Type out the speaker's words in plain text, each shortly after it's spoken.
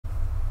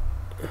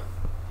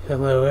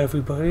Hello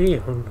everybody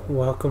and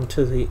welcome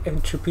to the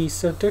Entropy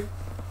Centre.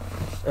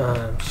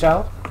 I'm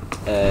Shala.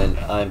 And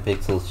I'm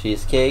Pixel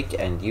Cheesecake,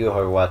 and you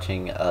are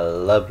watching a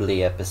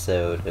lovely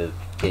episode of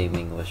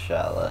Gaming with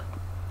Shala.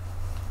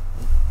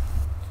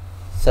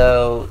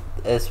 So,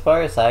 as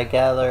far as I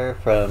gather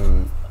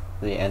from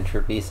the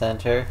Entropy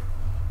Centre,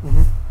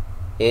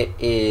 it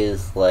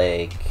is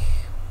like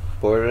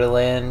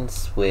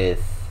Borderlands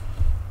with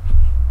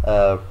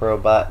a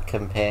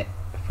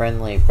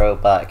friendly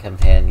robot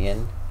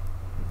companion,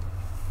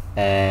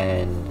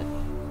 and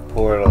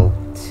Portal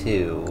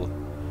 2,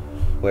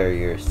 where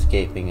you're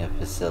escaping a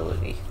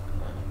facility.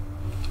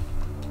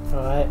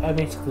 I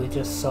basically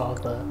just saw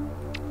the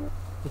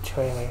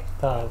trailer,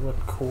 thought it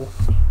looked cool.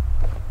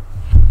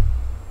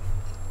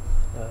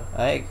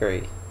 I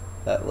agree.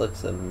 That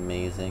looks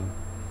amazing.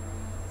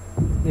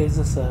 There's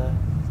this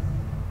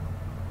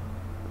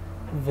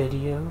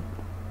video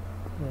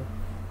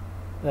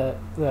that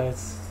I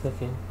was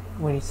thinking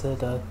when he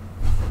said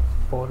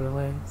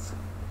Borderlands.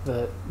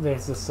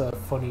 There's this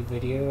funny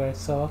video I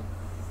saw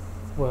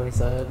where it's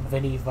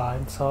Vinny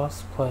Vine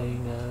Sauce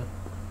playing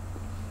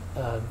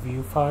a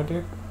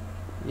viewfinder.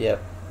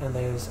 Yep. And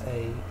there's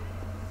a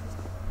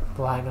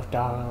line of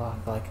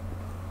dialogue like,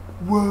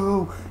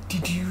 "Whoa,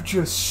 did you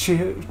just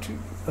shift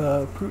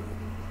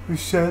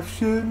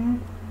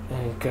reception?"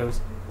 And it goes,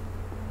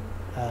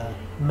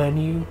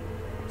 menu,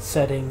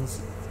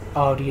 settings,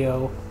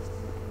 audio,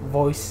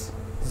 voice,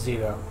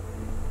 0.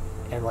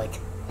 And like,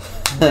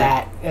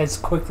 that as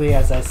quickly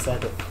as I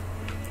said it.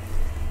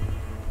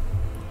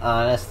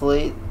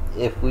 Honestly,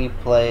 if we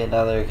play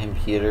another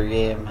computer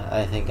game,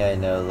 I think I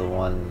know the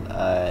one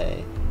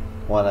I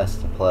want us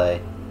to play.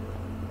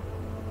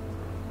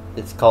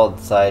 It's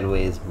called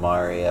Sideways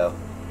Mario.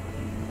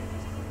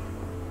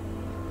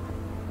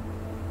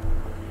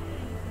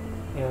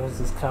 I was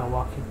just kind of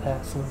walking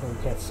past him, and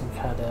we got some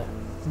kind of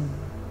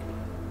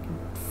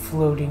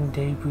floating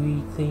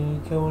debris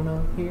thingy going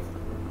on here.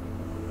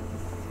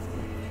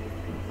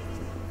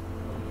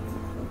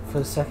 For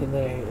a second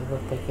there, it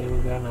looked like they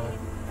were gonna,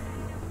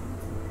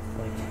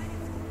 like,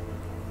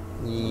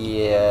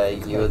 yeah,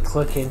 you would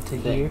click into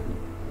here.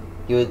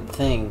 You would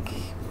think,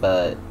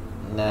 but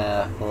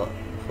nah,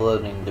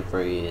 floating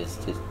debris is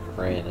just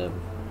random.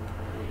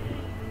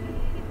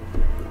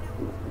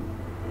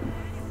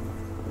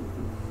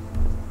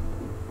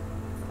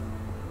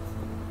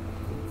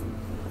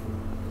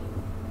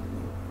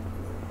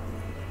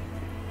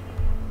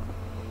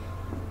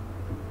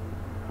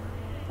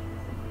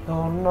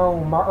 Oh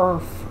no, my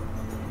Earth.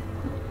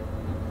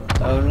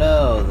 Oh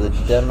no, the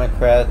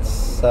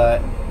Democrats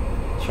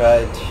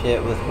tried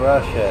shit with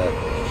Russia.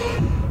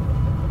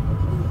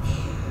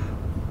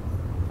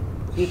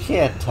 You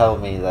can't tell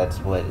me that's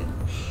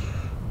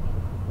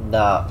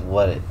not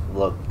what it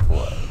looked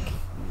like.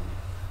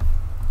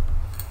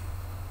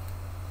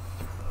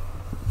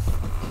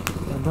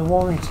 And the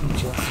warranty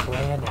just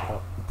ran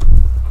out.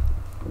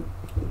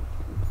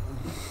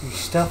 Your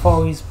stuff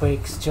always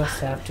breaks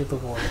just after the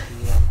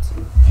warranty ends.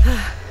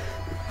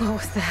 What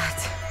was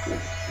that?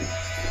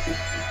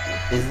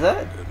 Is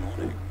that? Good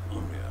morning,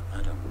 Maria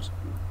Adams.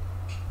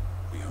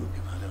 We hope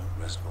you've had a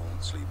restful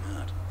sleep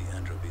at the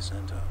Entropy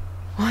Centre.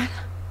 What?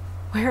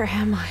 Where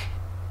am I?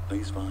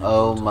 Please find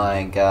Oh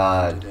my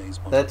god.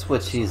 That's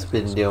what she's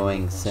been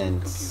doing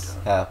since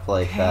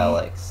Half-Life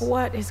Alyx.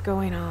 What is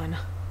going on?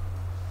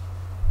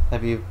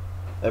 Have you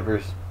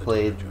ever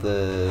played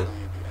the...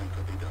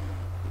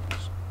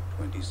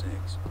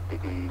 26.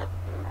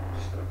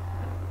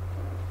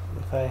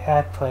 If I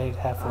had played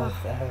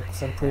Half-Life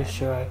Alyx, I'm pretty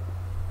sure I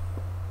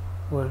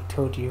would have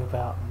told you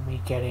about me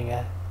getting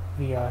a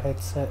VR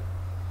headset.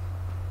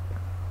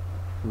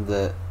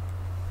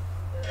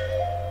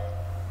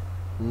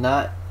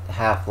 Not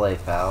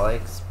Half-Life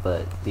Alyx,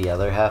 but the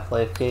other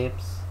Half-Life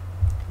games.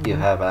 You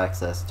have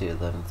access to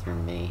them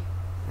through me.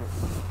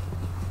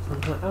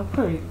 I'm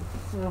pretty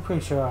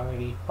sure I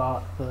already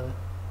bought the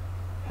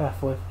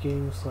Half-Life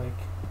games like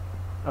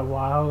a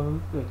while,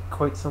 like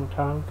quite some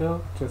time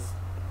ago. Just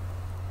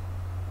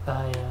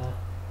I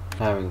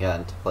haven't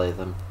gotten to play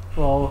them.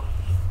 well,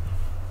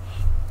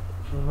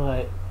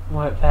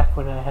 back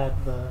when I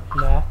had the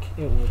Mac,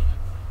 it would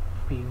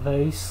be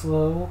very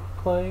slow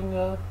playing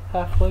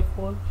Half-Life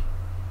 1.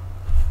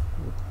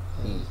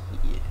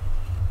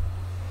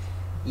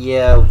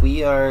 Yeah,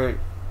 we are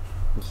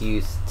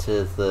used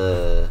to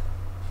the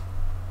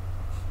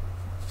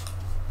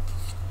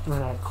We're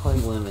not quite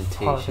limitations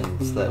part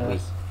of that the, we...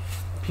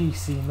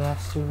 PC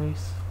Master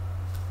Race.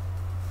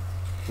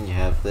 You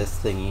have this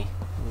thingy.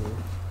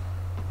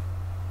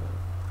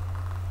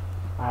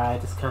 I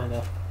just kind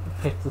of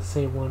picked the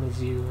same one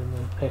as you, and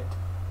then picked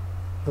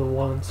the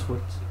ones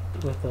with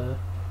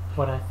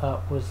what I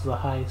thought was the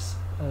highest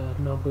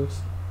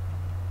numbers.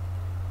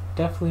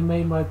 Definitely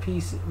made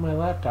my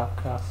laptop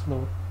cost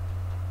more.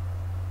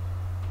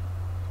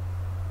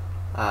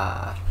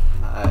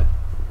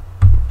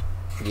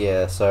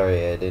 Yeah,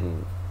 sorry I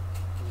didn't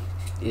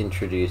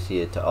introduce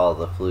you to all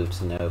the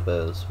flutes and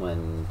oboes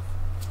when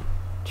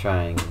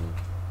trying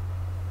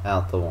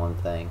out the one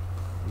thing,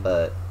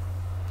 but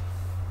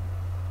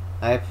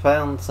I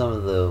found some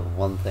of the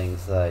one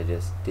things that I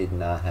just did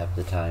not have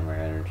the time or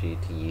energy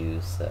to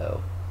use,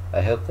 so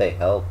I hope they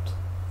helped.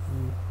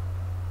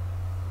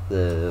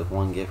 The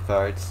 1 gift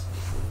cards.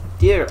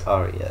 Dear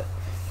Arya,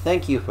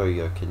 thank you for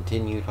your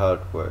continued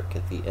hard work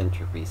at the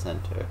Entropy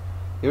Centre.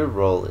 Your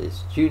role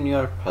is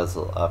Junior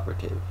Puzzle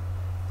Operative.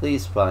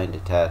 Please find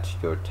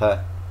attached your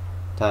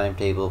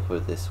timetable for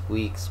this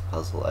week's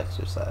puzzle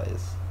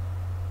exercise.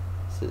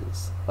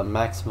 A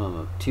maximum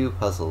of 2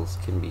 puzzles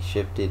can be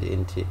shifted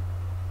into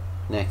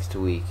next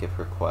week if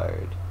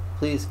required.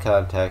 Please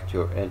contact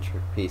your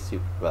Entropy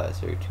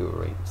supervisor to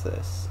arrange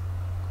this.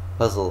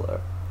 Puzzle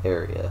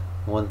area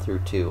 1 through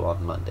 2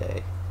 on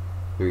Monday,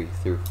 3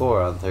 through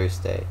 4 on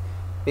Thursday,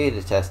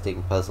 beta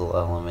testing puzzle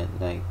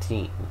element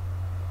 19.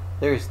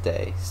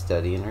 Thursday,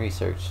 study and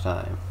research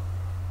time.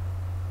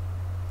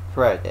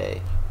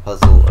 Friday,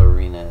 puzzle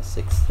arena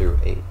 6 through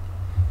 8.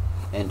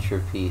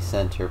 Entropy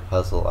Centre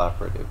puzzle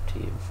operative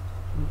team.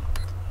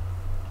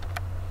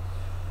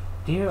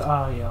 Dear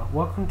Arya,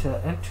 welcome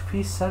to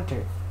Entropy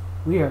Centre.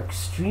 We are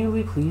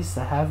extremely pleased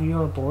to have you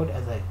on board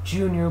as a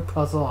junior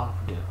puzzle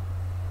operative.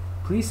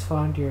 Please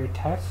find your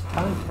attached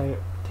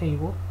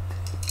timetable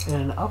in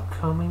an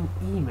upcoming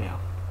email.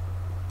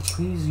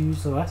 Please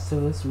use the rest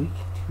of this week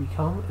to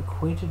become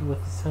acquainted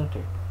with the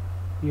center.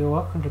 You are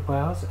welcome to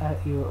browse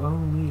at your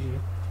own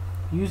leisure.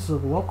 Use the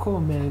local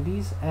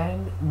amenities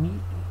and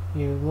meet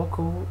your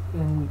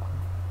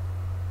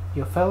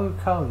fellow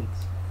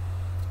colleagues.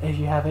 If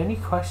you have any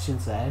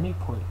questions at any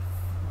point,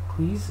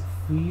 please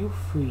feel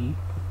free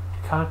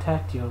to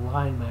contact your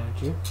line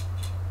manager.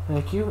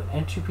 Thank you,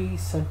 Entropy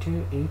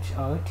Centre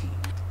HR team.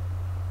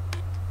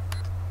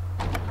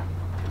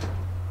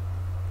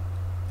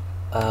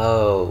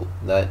 Oh,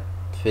 that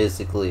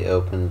physically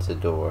opens a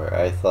door,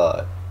 I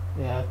thought.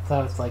 Yeah, I thought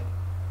it was like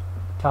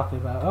talking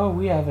about, oh,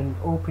 we have an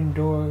open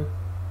door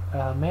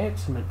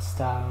management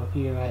style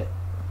here at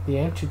the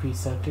Entropy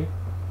Centre.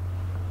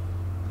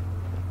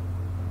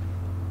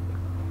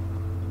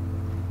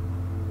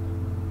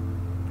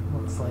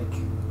 Looks like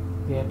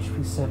the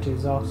Entropy Centre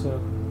is also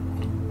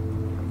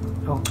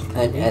open to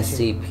An nature.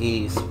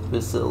 SCP's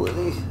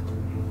facility.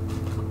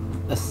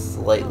 A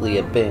slightly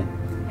Hello?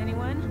 abandoned.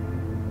 Anyone?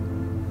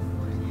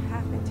 What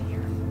happened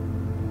here?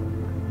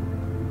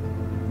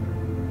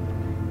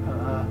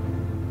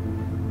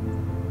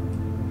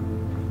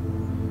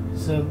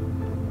 So,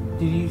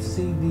 did you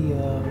see the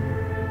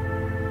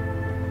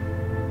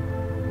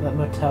that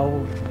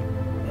Mattel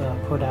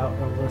put out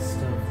a list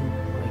of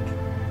like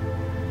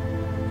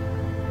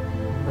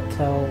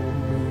Mattel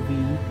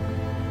movies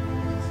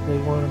they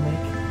want to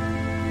make?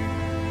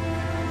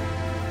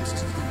 This is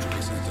the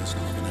Entropy Centre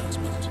staff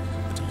announcement.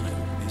 The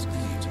time is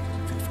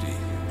 8:50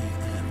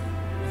 a.m.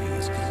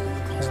 Please gather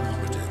the puzzle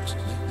operatives.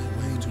 Make their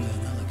way to their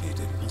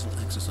allocated puzzle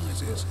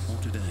exercises for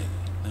today.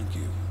 Thank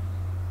you.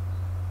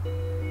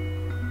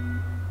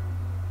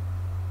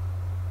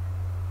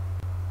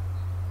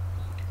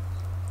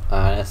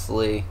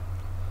 Honestly,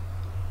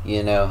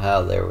 you know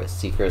how there was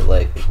Secret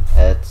Life of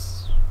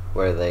Pets,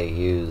 where they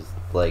used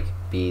like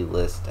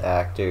B-list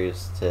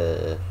actors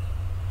to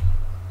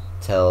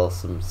tell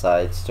some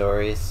side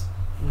stories?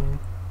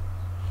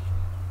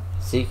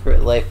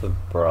 Secret Life of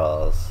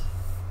Bras.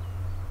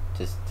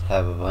 Just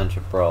have a bunch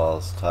of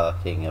bras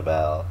talking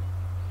about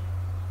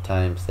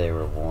times they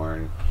were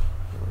worn.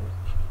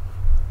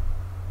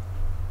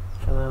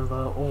 And then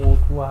the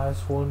old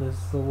wise one is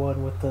the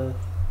one with the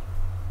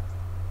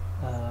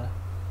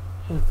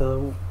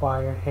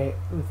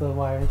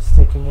wire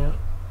sticking out.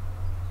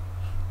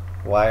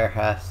 Wire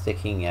half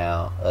sticking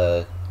out,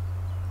 a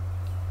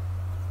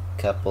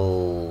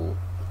couple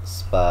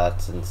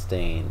spots and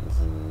stains,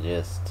 and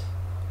just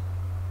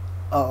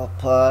all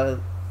pot.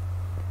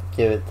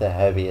 Give it the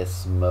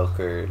heaviest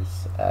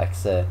smoker's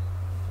accent.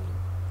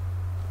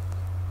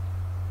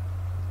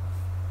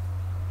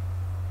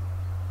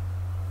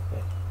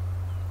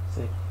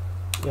 See,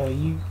 yeah,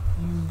 you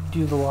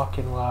do the walk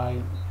and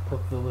ride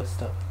with the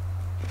list up.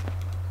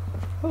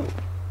 Oh,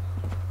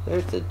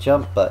 there's a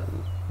jump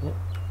button.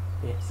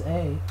 It's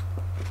A.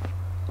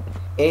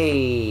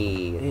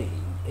 A.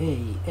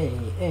 A.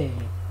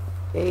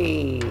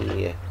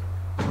 A.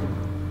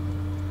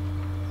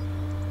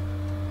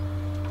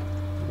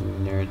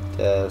 Nerd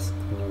desk,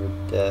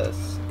 nerd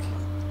desk.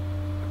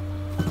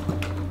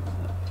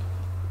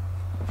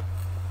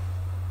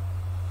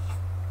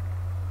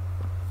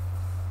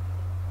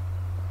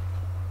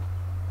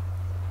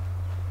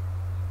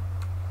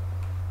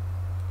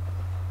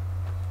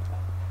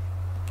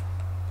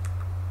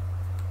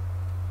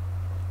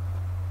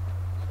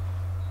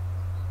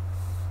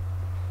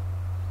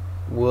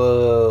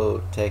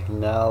 Whoa,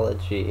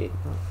 technology.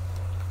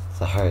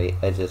 Sorry,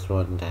 I just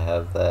wanted to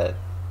have that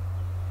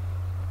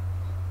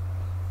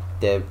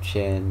Deb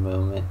Chan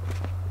moment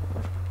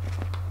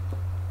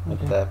at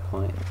that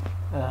point.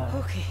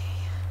 Okay,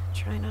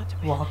 try not to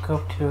panic. Walk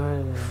up to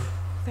it and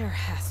There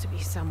has to be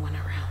someone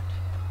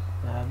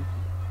around.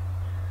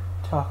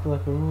 talk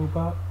like a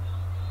robot.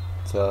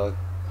 So,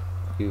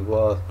 You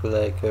walk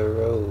like a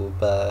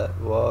robot,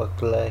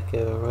 walk like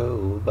a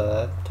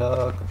robot,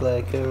 talk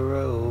like a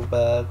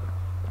robot.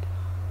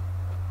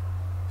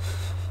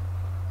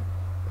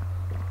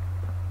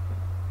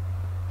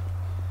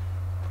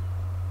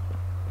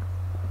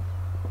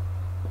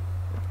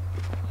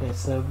 Okay,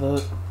 so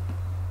the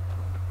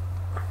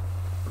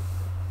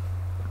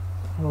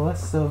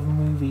list of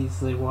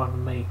movies they want to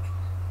make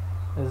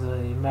is a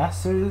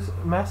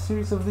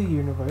Masters of the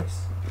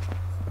Universe,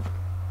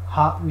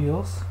 Hot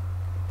Wheels,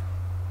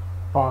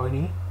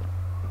 Barney.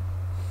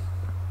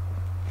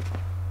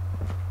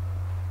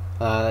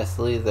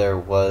 Honestly, there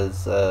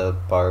was a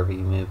Barbie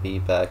movie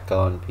back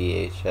on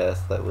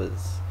VHS that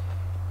was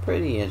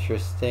pretty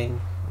interesting,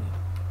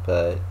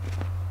 but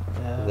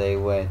they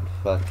went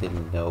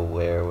fucking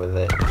nowhere with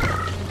it.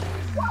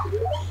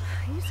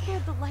 You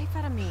scared the life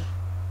out of me.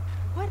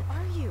 What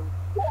are you?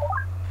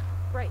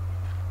 Right.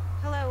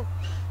 Hello,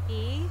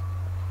 E?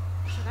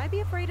 Should I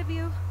be afraid of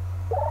you?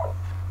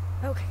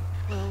 Okay,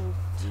 well,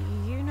 do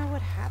you know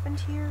what happened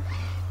here?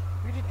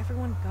 Where did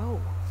everyone go?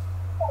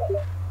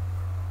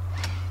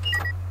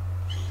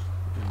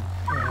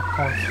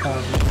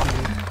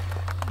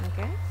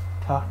 Okay.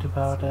 Talked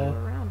about See you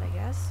around, I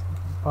guess.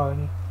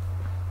 Barney.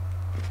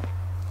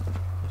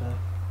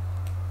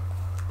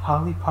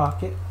 Polly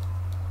Pocket,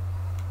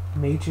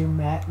 Major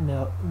Matt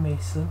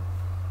Mason,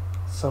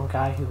 some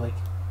guy who like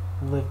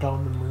lived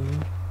on the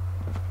moon.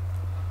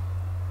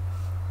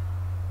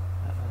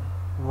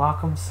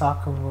 Rock'em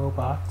Sock'em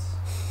Robots.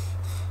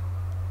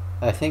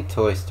 I think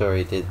Toy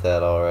Story did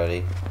that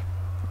already.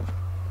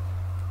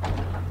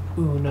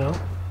 Uno.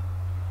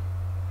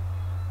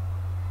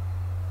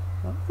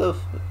 How the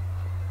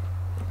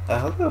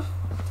f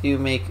do you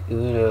make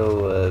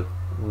Uno a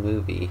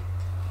movie?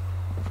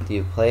 Do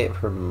you play it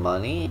for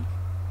money?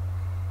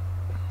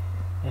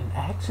 An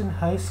action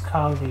heist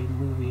comedy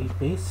movie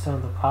based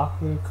on the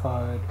popular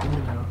card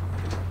Uno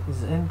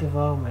is in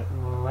development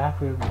with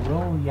rapper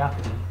Lil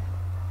Yachty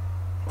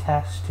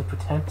attached to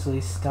potentially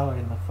star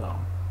in the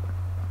film.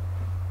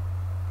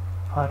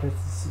 Project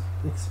is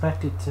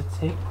expected to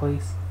take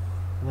place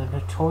in the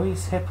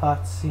notorious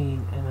hip-hop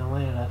scene in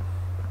Atlanta,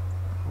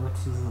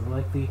 which is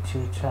likely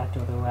to attract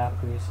other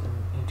rappers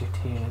and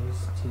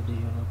entertainers to the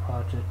Uno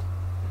project.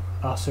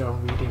 Also,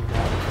 I'm reading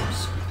that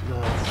from the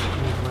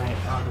New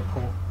Rant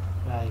article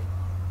I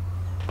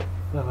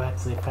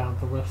eventually found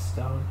the list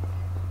on.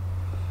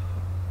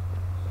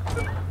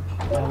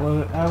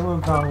 I will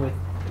go with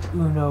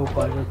Uno,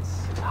 but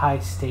it's high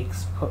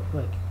stakes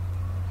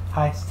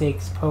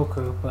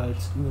poker, but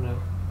it's Uno.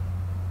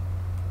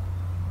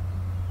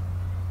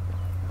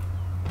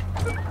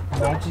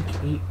 Magic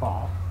 8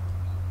 Ball.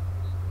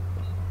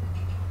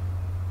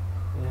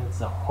 And it's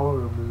a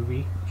horror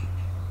movie.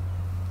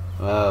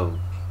 Oh,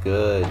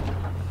 good.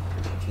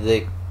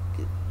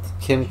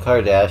 Kim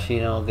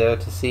Kardashian will go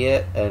to see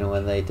it, and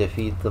when they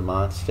defeat the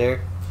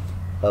monster,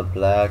 a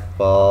black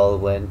ball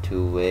went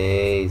to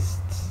waste.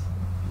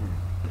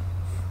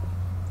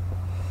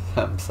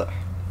 I'm sorry.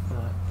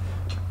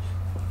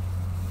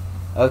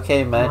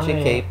 Okay, Magic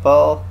 8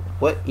 Ball,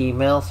 what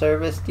email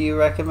service do you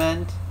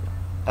recommend?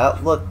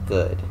 Outlook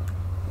good.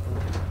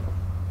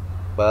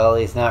 Well,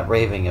 he's not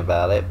raving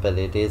about it, but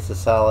it is a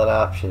solid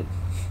option.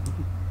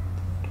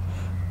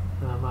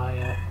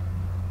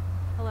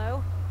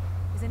 Hello?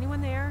 Is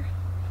anyone there?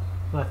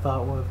 My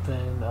thought would have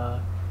been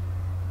a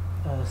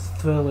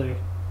thriller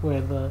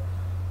where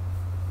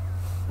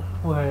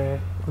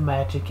the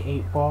Magic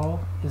 8 Ball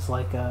is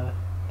like a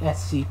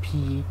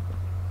SCP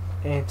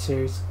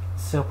answers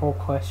simple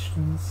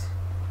questions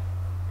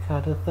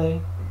kind of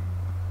thing.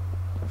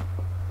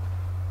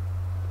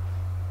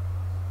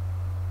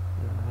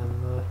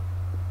 And the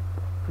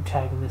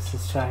protagonist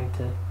is trying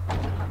to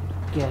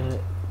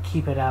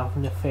keep it out of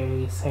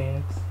nefarious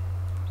hands.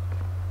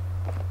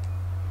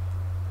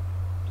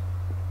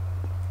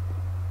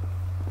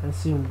 I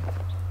assume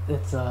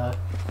it's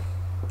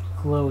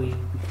glowy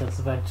because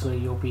eventually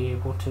you'll be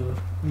able to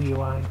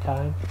rewind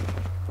time.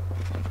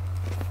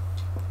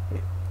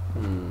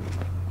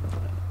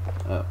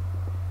 Oh.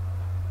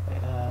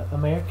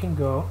 American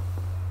Girl,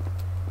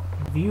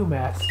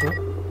 Viewmaster,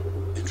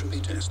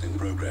 Entropy test in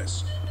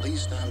progress.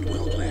 Please stand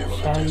well clear of the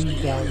Chatty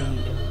testing Daddy, area.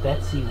 and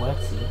Betsy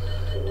Wetsy,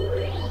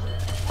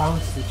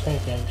 Thomas the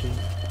Tank Engine,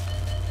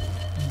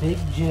 Big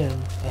Jim,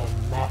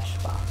 and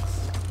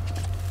Matchbox.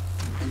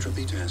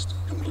 Entropy test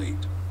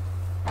complete.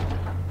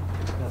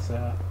 That's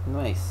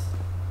Nice.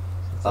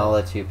 I'll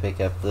let you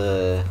pick up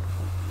the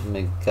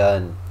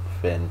gun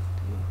fin.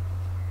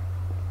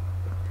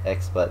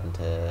 X button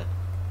to...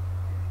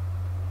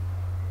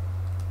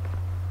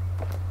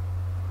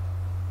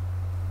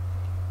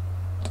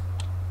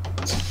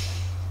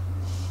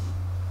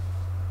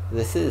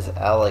 This is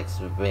Alex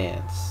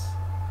Vance.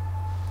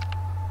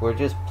 We're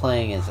just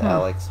playing as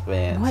Alex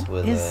Vance What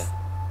with is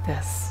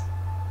this?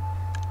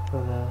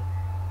 for the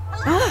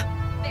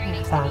Very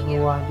nice time to meet we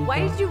you. wanted to Why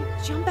go. did you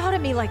jump out at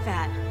me like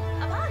that?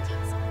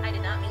 Apologies. I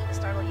did not mean to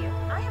startle you.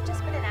 I have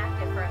just been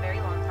inactive for a very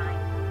long time.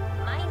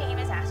 My name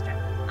is Astra.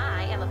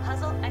 I am a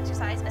puzzle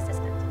exercise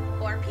assistant,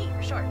 or P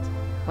for short.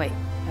 Wait,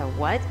 a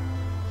what?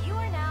 You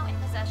are now in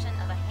possession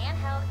of a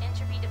handheld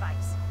entropy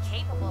device,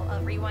 capable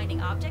of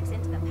rewinding objects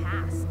into the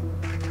past.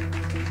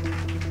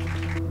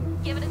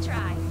 Give it a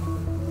try.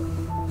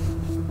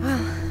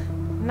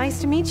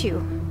 Nice to meet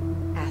you,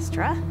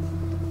 Astra.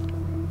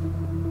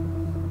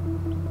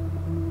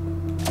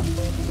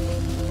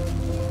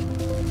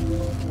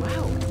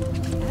 Wow,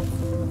 that's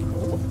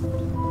cool.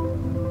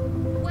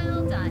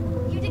 Well done.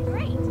 You did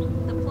great.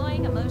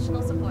 Deploying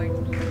emotional support.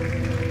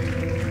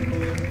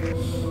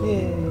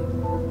 Yay.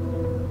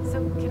 So,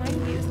 can I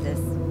use this,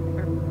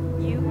 or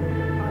you,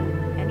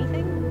 on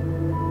anything?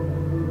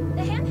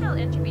 The handheld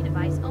entropy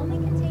device only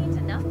contains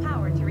enough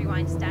power to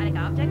rewind static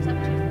objects up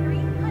to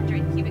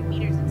 300 cubic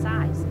meters in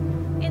size.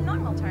 In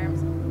normal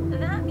terms,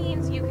 that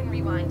means you can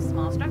rewind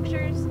small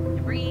structures,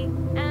 debris,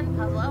 and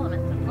puzzle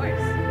elements, of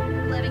course.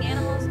 Living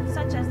animals,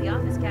 such as the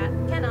office cat,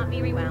 cannot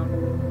be rewound.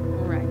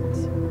 Right.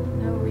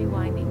 No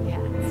rewinding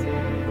cats.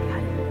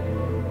 Got it.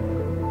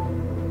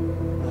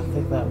 I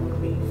think that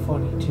would be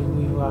funny to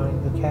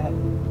rewind the cat.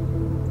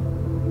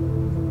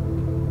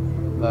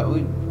 But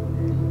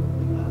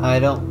I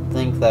don't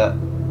think that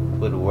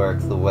would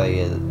work the way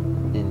it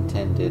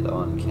intended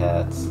on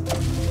cats.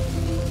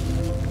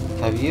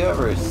 Have you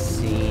ever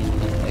seen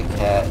a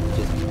cat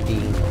just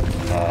being a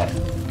cat?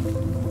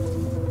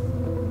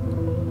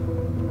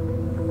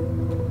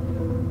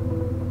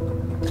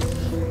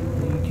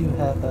 You do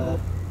have a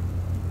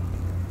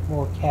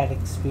more cat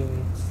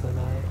experience than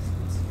I have.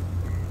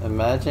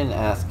 Imagine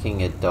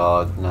asking a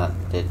dog not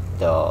to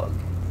dog.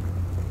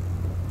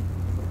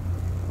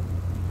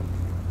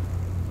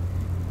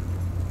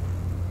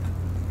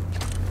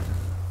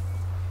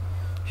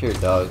 Sure,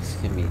 dogs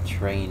can be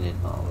trained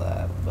and all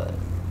that, but...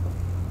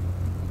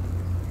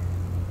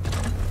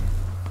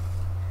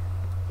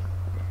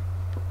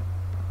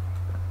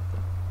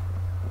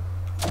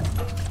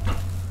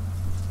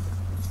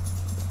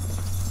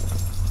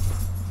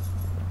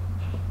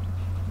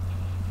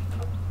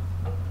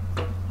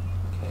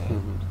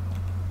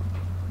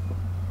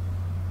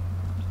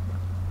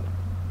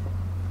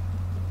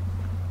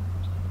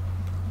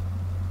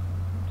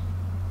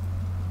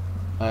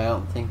 I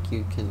don't think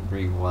you can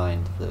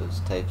rewind those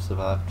types of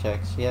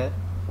objects yet.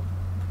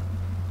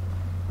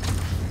 Let's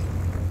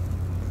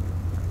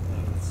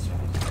try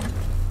it.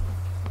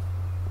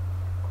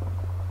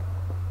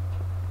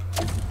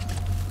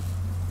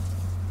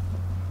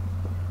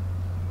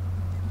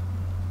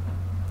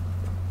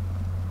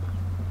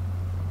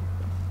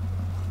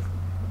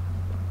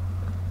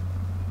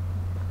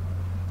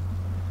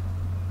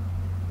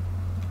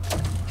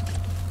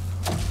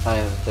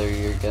 Either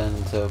your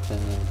gun's open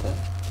and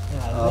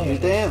Ah, I'll there be it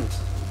is. damned.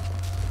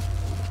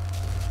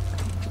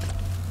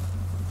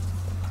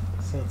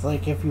 So it's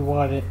like if you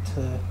want it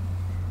to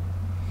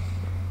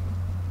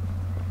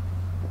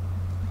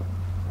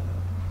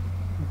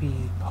be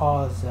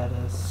paused at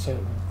a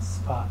certain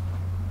spot.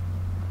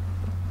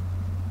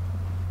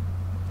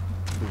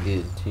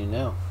 Good to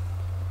know.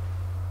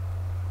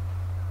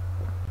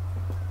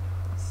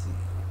 Let's see.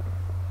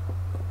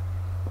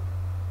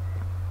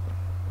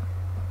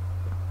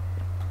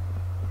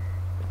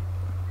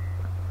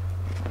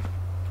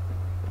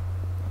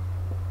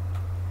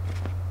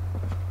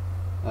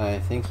 I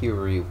think you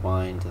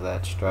rewind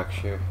that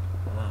structure.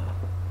 Ah,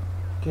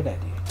 good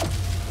idea.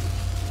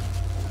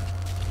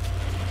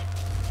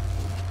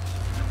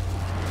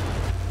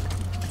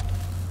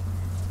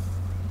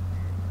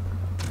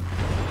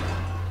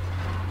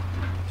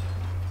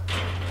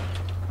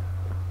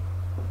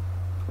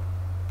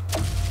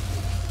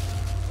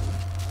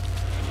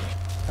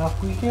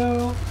 Up we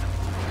go.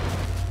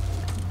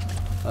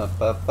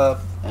 Up, up,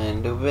 up,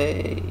 and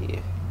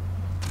away.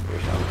 Or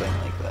something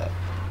like that.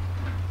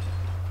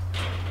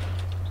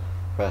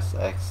 Press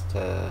X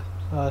to...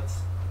 Oh,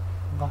 it's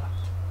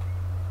locked.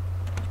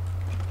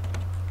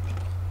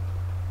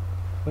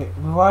 Wait,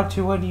 we want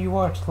to, what do you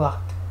want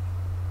locked?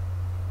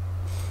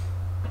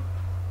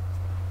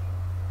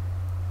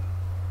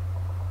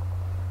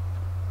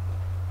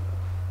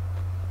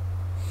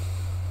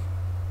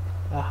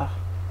 Aha.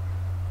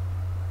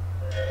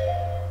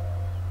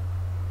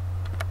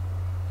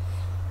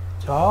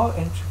 To all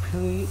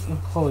Entropy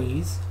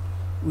employees,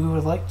 we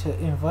would like to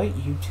invite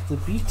you to the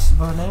Beach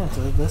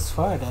Bonanza this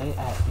Friday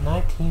at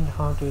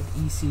 1900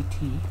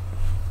 ECT,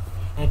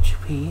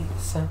 Entropy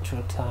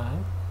Centre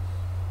Time.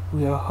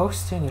 We are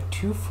hosting a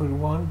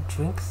 2-for-1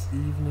 drinks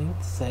evening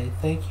to say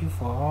thank you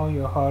for all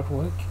your hard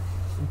work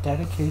and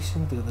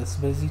dedication through this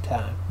busy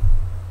time.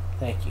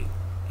 Thank you.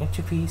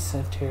 Entropy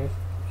Centre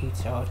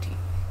HRT.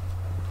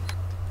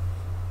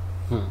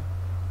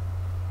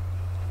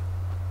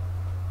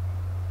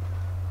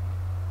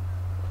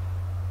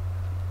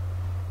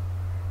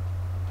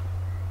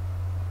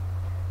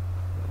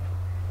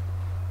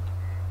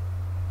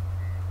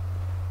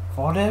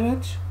 Fall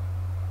damage?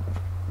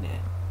 Nah.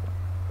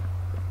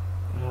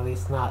 At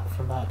least not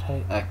from that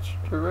type.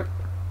 Extrovert?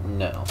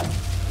 No.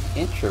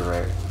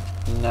 Introvert?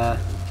 Nah.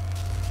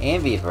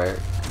 Ambivert?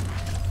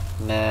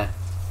 Nah.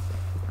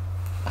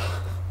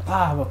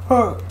 I'm a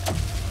perk!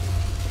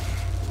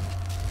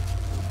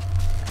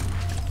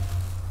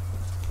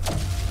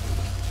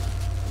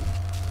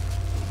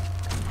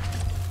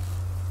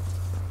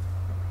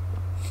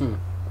 Hmm.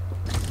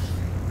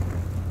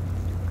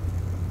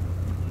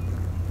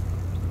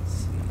 Let's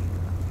see.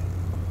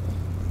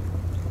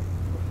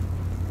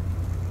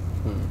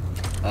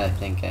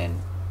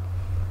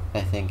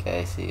 I think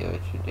I see what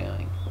you're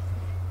doing.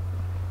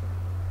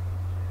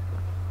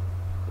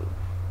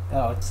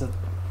 Oh,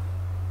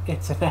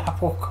 it's an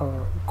apple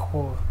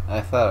core.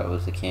 I thought it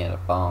was a can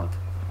of bonk.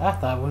 I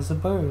thought it was a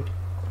bird.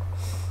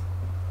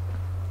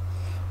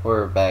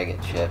 Or a bag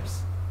of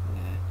chips.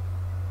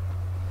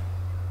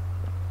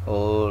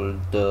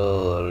 Old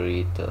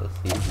Doritos,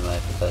 these my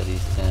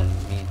buddies send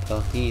me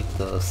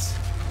Doritos.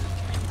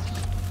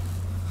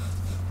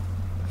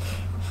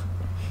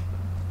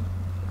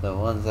 The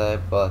ones I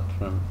bought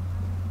from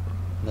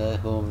the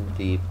Home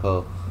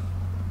Depot.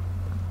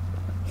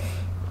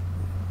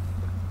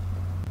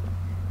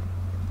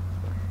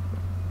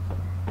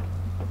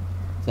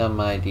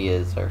 Some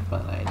ideas are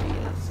fun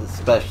ideas,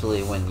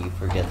 especially when you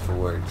forget the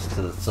words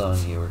to the song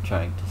you were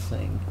trying to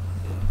sing.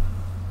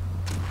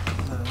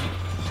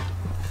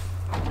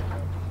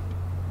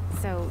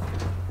 So,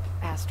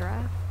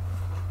 Astra,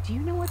 do you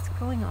know what's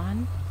going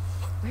on?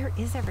 Where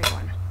is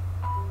everyone?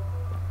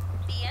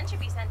 The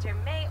Entropy Center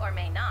may or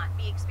may not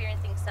be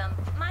experiencing some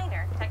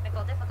minor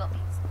technical difficulties,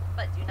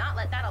 but do not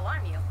let that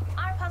alarm you.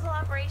 Our puzzle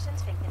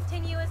operations can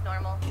continue as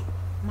normal.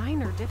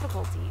 Minor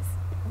difficulties.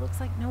 It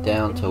looks like no one's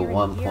Down been to here in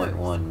 1.1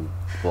 years.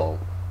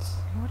 volts.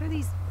 And what are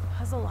these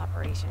puzzle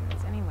operations,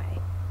 anyway?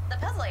 The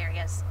puzzle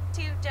areas,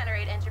 to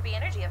generate entropy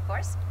energy, of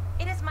course.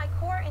 It is my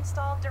core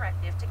installed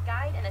directive to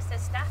guide and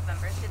assist staff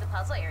members to the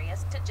puzzle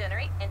areas to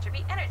generate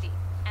entropy energy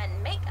and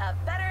make a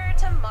better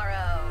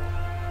tomorrow.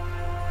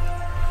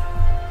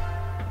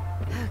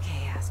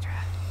 Okay, Astra.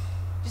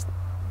 Just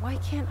why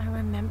can't I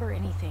remember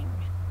anything?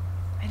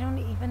 I don't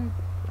even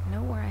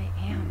know where I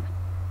am.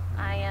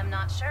 I am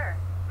not sure.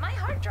 My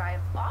hard drive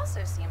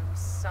also seems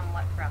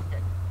somewhat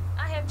corrupted.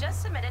 I have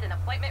just submitted an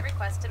appointment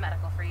request to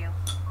medical for you.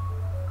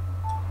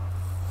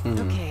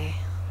 Okay.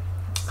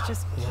 Let's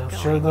just keep Yeah, I'm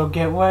going. sure they'll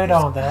get right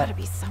on There's that. gotta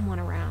be someone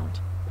around.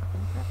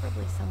 And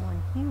preferably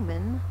someone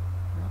human.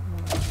 Not more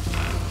like a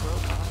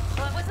robot.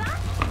 What was that?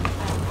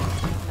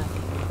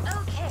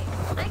 Nothing. Okay,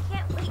 I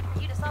can't wait for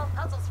you to solve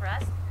puzzles for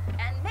us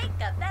and make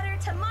a better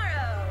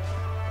tomorrow.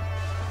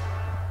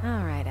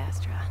 Alright,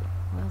 Astra.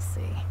 We'll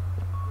see.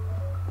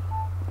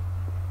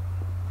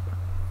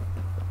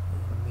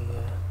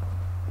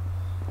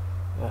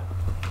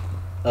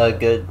 A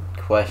good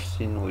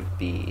question would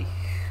be,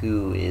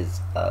 who is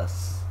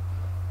us?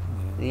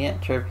 The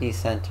Entropy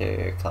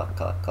Center. Clap,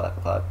 clap,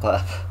 clap, clap,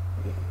 clap.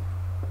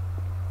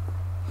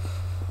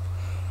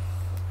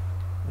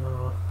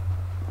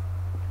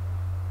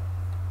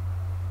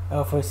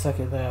 Oh, for a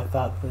second there, I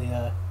thought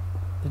the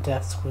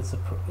desk was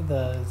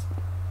the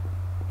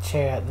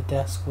chair at the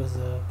desk was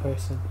a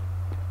person.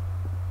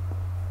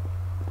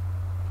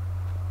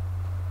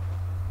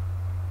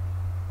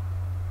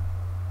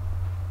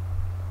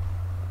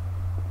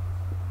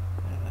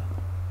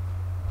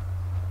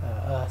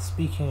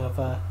 Speaking of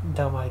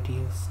dumb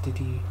ideas, did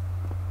you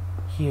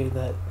hear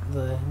that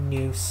the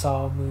new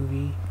Saw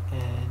movie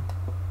and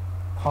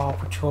Paw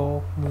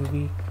Patrol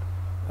movie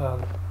are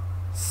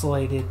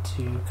slated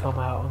to come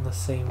out on the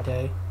same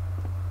day?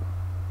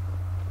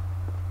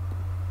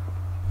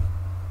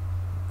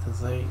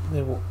 Because they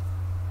will.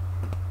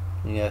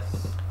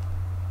 Yes.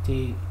 Do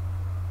you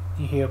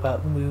hear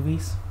about the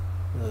movies?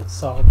 The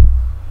Saw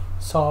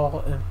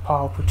and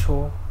Paw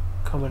Patrol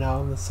coming out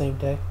on the same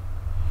day?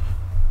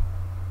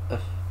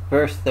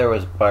 First there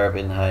was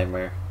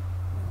Barbenheimer.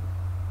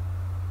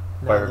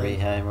 No, they-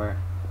 Barbieheimer.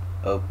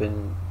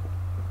 Open.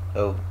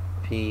 OP.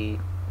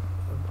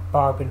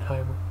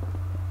 Barbenheimer.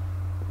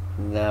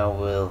 Now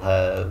we'll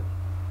have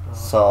Oh.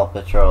 Saw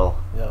Patrol.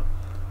 Yep.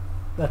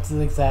 That's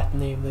the exact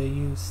name they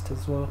used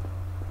as well.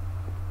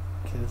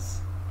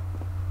 Because,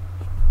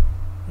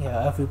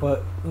 yeah,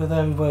 with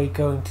everybody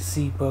going to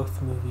see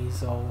both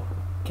movies, I'll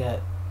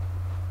get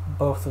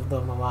both of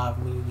them a lot of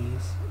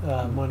movies,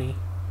 money.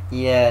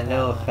 Yeah,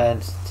 no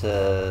offense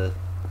to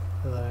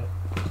Uh,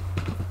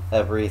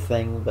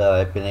 everything, but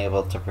I've been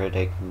able to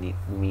predict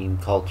meme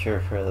culture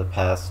for the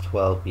past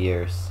 12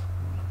 years.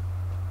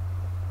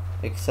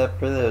 Except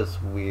for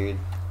those weird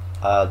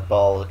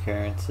oddball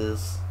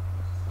occurrences.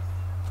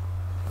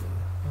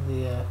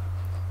 the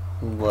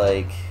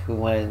Like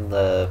when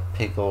the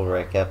Pickle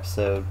Rick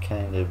episode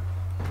kind of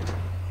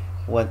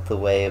went the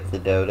way of the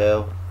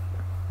dodo,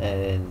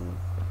 and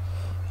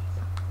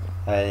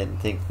I didn't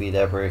think we'd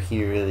ever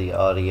hear the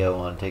audio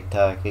on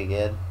TikTok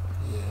again.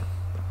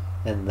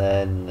 And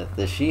then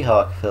the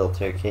She-Hulk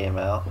filter came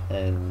out,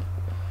 and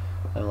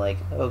I'm like,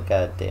 oh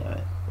god damn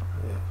it.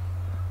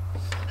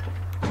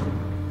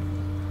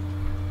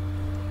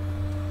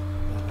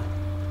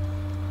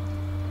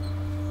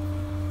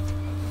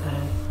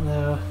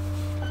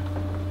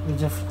 the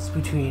difference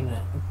between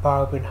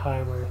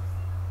Barbenheimer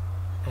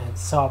and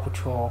Saw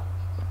Patrol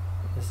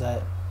is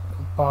that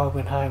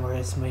Barbenheimer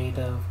is made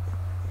of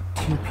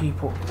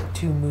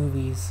two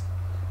movies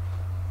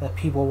that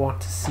people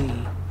want to see,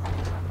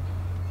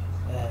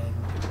 and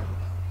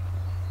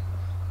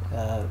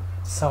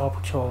Saw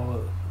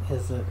Patrol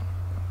is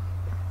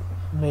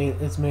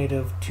it's made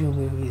of two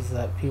movies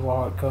that people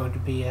aren't going to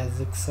be as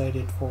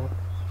excited for.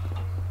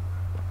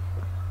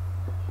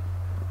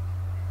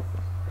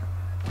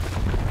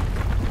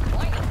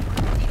 Warning,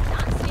 do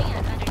not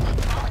stand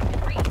underneath falling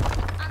debris,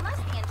 unless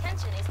the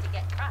intention is to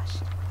get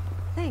crushed.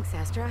 Thanks,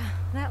 Astra.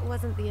 That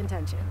wasn't the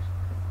intention.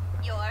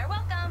 You're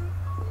welcome.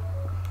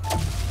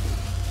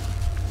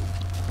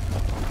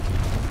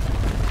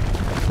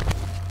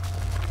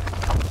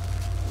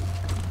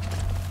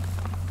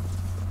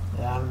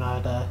 Yeah, I'm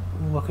not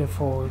looking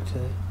forward to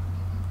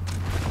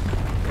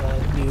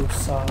the new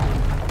song,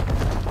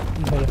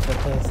 even if it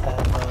does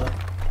have a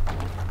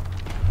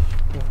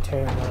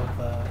return of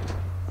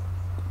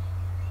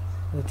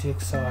the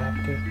Jigsaw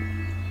actor.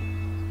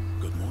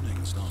 Good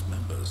morning, staff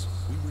members.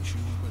 We wish you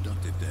a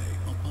productive day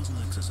of puzzle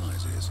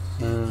exercises.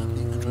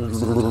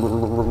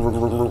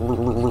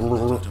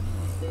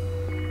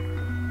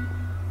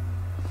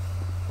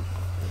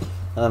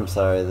 I'm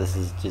sorry, this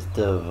is just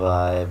a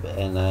vibe,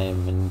 and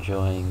I'm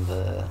enjoying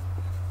the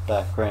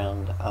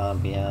background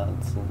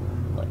ambiance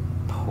and like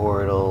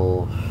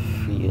Portal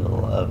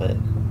feel of it.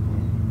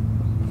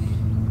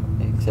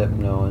 Except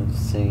no one's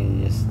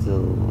singing "You're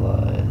Still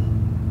Alive."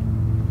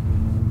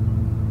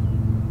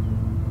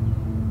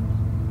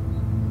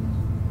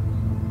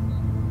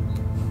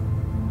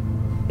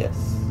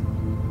 Yes.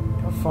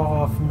 Don't fall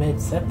off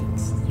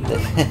mid-sentence.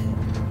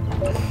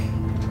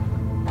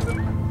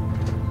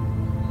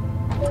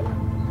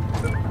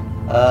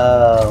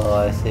 Oh,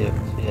 I see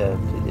what you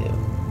have to do.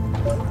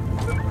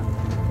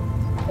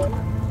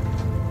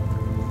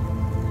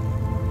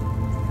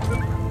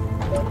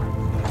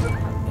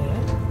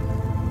 Yeah.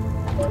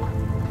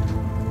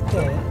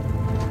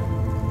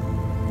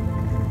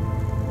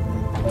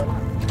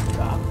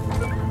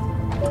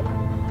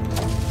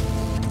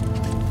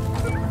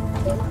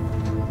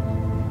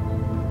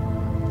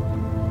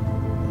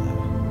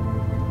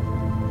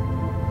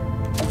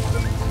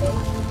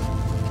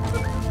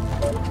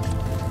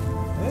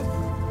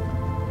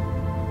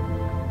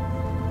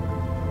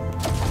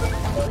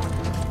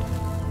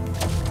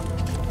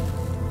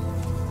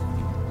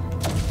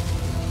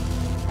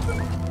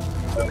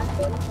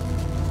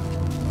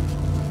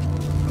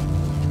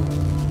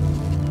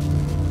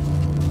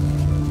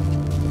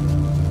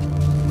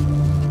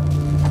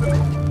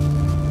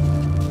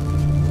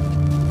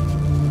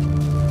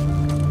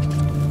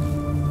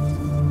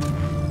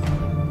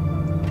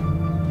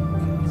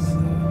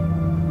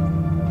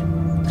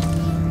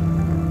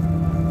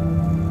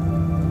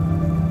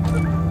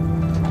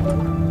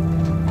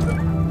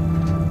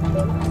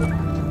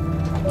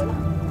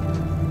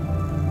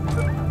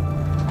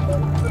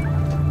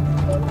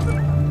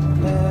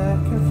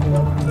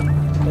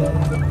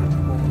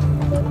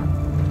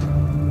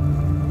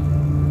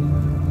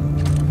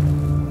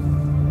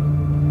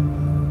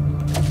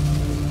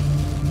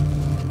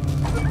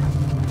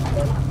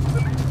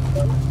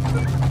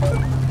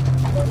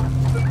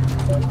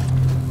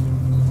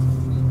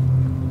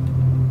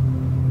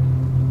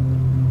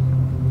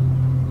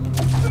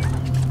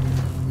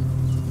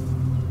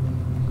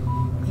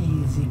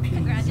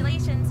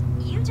 Congratulations,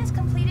 you just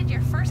completed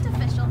your first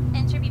official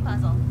entropy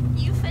puzzle.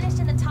 You finished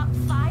in the top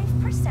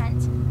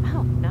 5%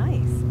 Oh,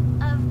 nice.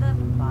 of the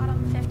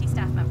bottom 50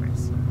 staff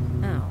members.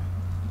 Oh,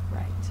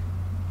 right.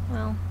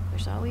 Well,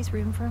 there's always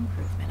room for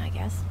improvement, I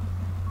guess.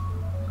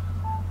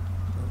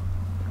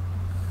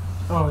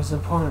 Always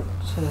important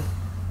to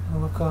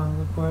look on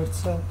the bright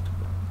side.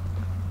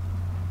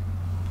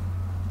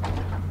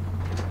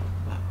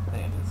 Ah,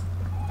 there it is.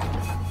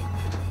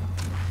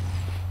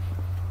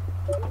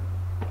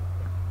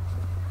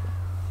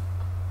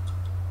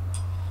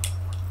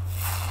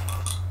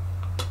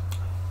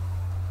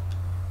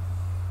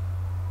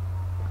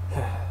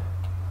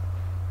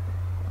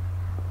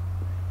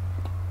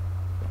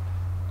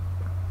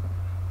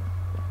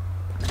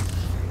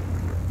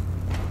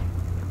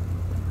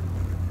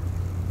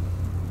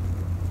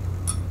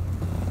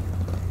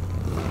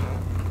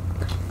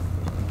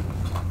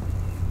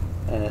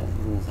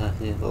 And some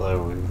people are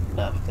weird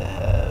enough to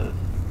have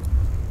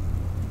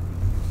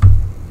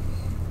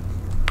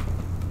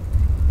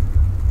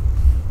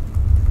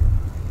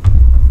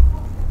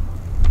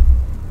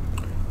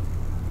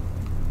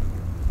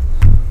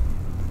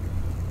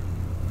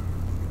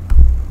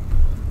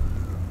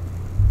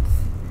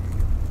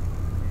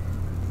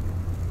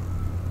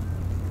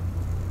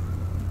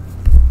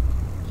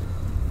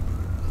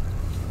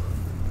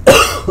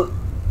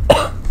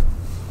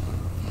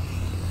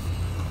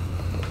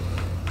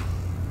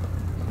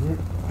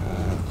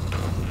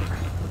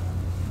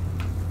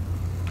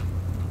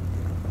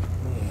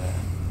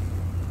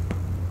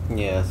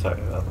Yeah, sorry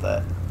about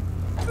that.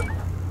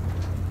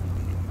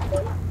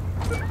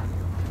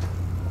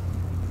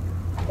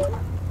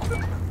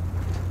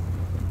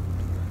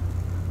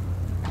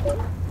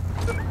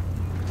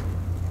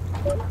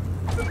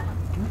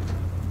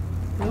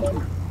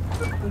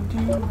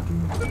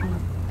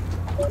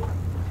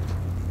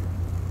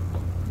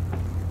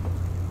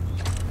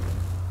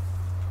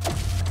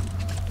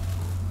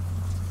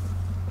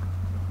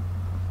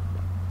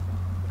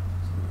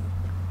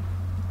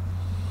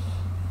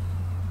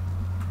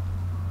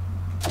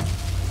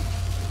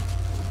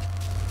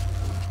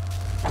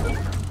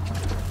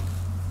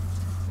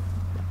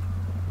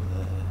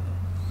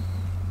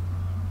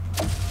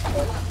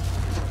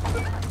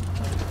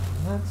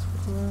 That's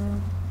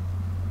one.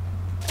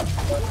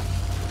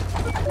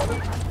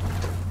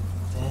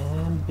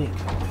 And bingo.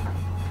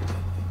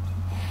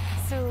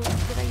 So,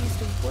 did I used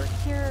to work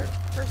here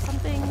or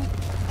something?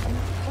 And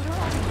what are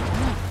all these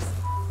names?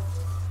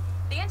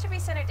 The Entropy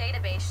Center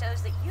database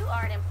shows that you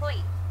are an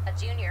employee, a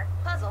junior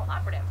puzzle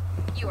operative.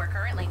 You are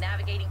currently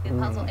navigating through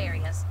puzzle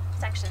areas,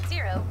 section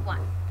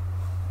 01.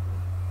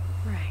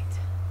 Right.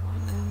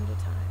 One room at a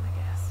time, I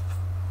guess.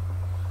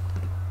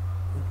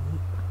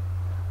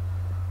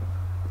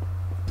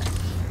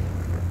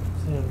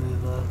 Certainly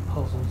the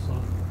puzzles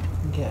are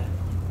get.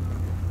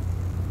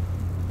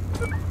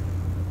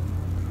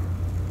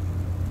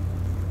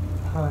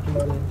 Harder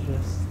than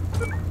just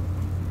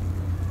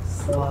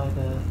slide a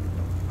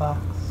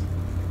box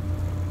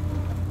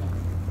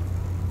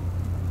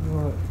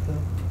or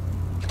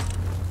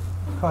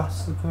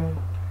across the ground.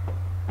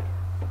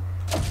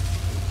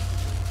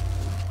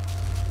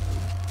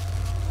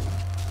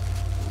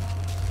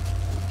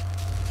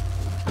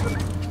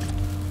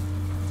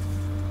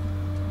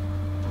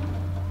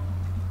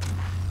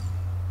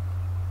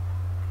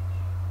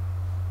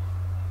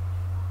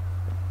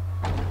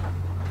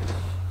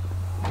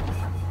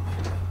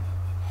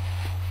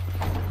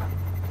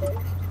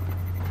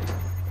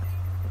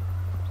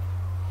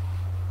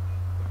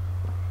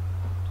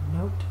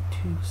 Note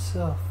to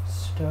self,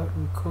 start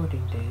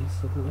recording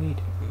days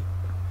later.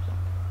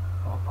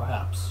 Or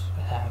perhaps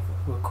have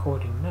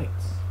recording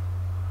nights.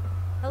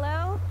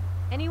 Hello?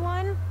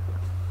 Anyone?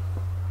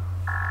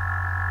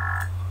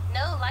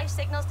 No life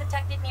signals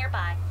detected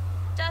nearby.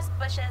 Just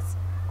bushes.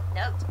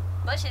 Note,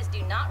 bushes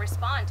do not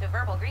respond to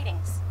verbal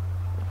greetings.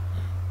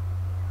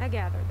 I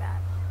gathered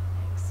that.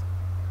 Thanks.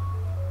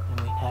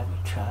 I mean, have you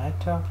tried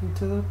talking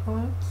to the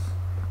plants?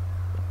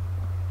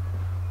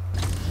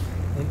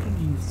 They could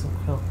use some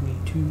company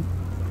too.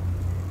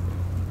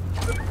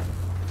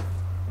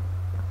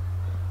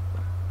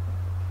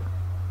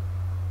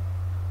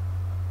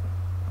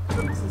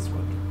 What's this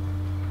one?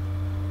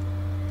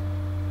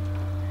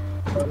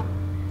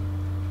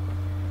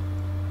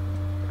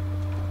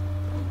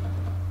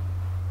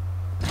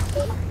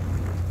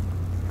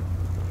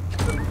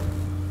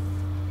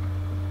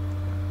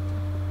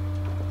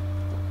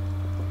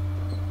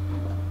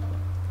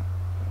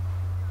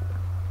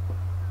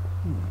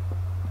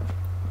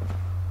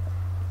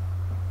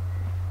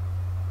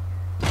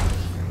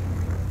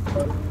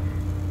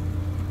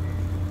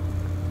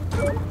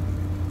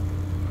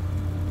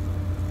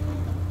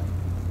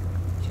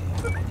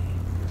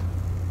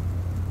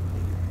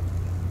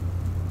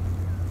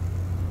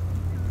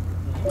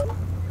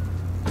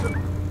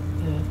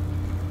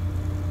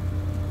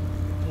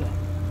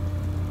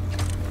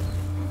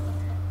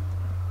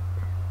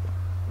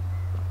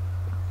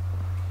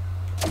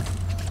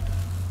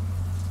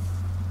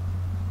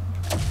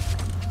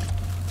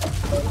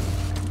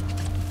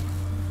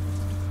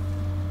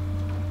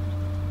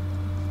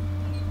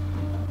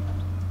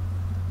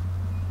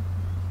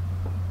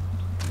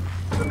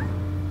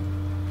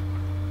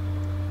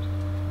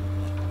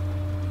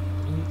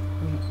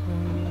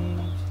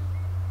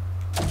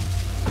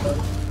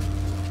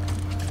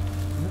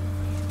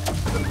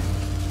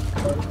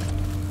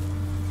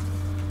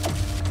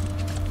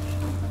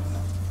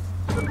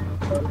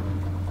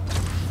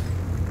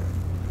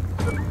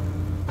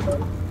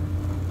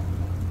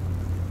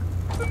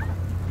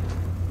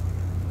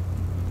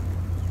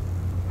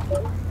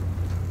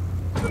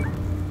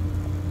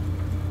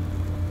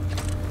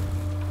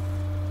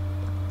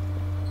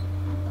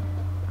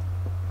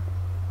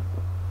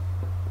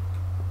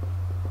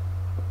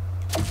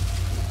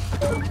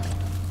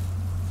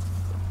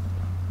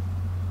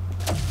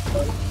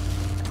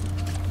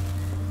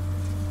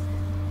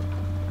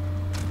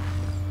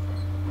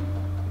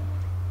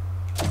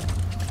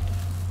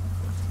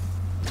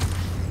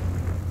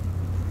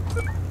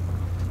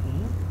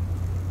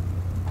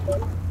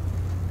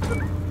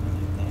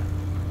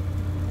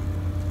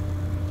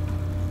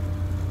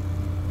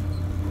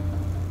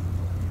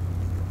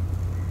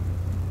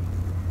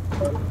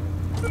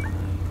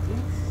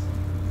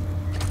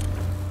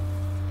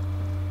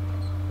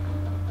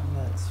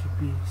 That should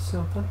be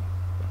something.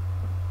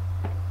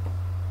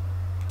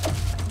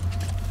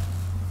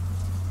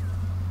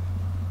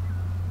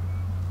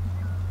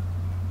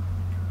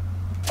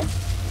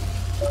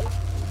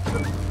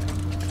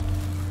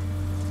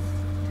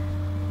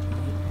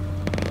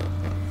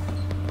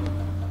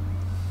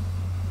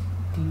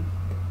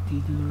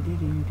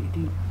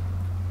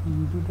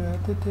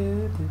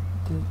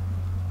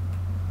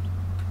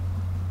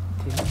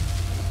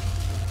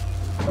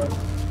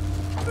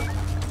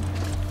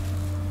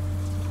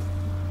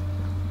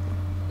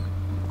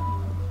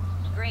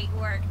 Great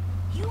work.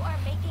 You are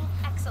making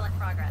excellent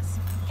progress.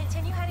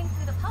 Continue heading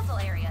through the puzzle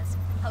areas.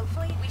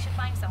 Hopefully, we should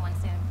find someone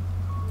soon.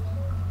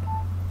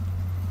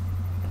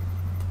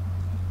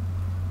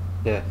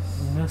 Yes.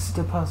 Missed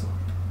a puzzle.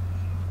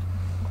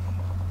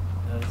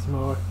 There's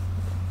more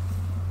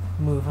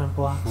moving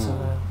blocks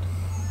around.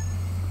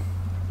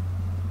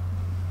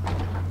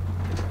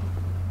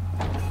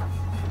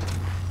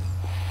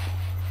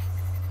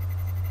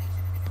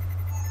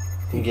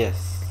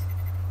 Yes.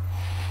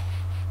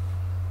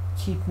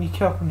 keep me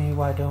company,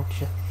 why don't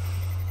you?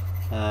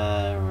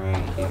 I'm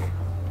right here.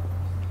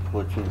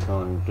 What you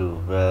gonna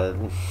do,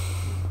 bud?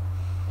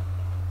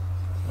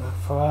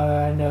 For all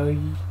I know,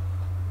 in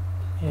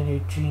your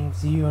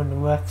dreams, you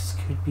and Rex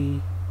could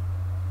be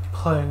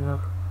playing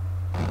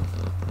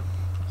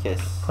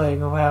Yes.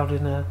 playing around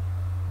in a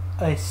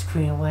ice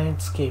cream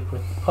landscape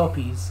with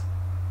puppies.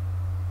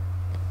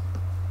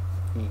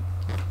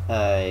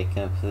 I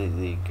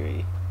completely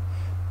agree.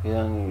 You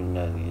don't even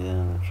know these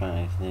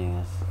animatronic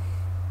things.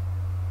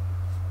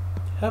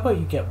 How about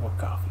you get more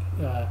coffee?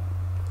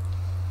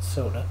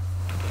 Soda.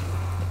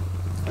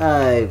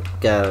 I've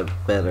got a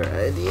better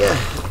idea.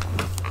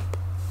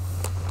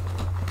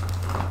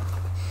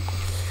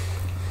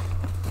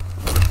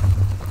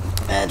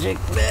 Magic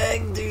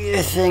bag, do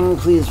your thing.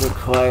 Please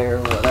require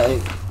what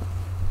I...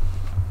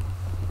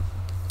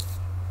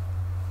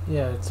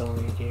 Yeah, it's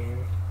only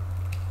here.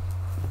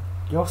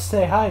 You'll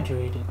stay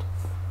hydrated.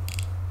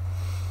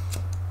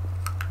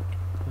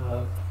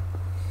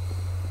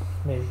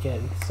 Maybe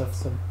get yourself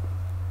some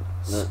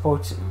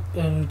sports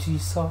energy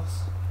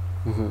sauce.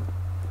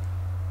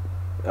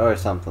 Or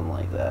something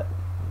like that.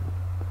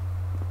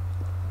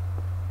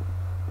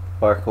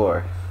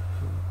 Parkour.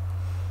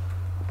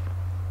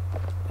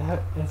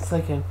 It's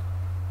like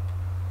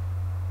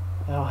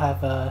I'll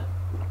have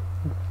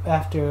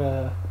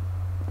after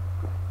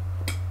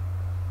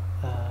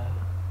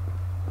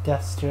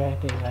Death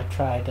Stranding, I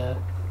tried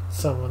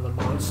summon the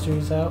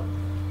monsters out.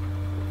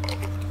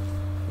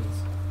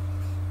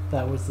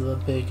 That was the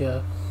big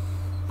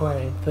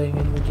brain thing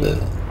in the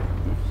game.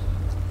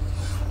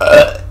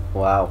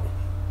 Wow.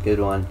 Good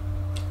one.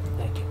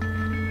 Thank you.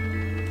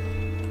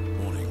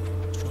 Warning.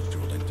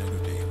 Structural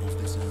integrity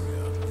of this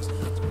area is at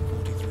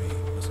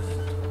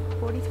 43%.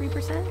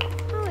 43%?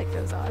 I like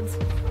those odds.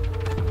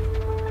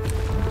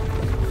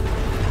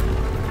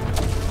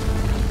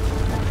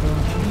 Oh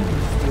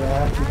jeez, do I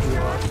have to do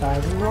all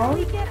kinds of wrong?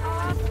 We get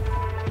off.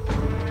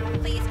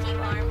 Please keep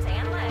arms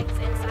and legs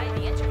inside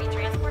the entropy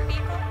transport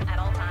vehicle at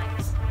all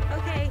times.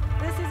 Okay,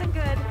 this isn't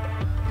good.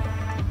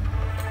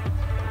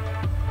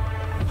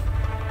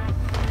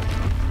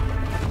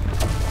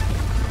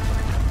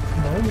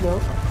 No, you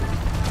don't.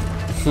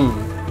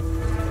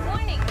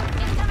 Warning,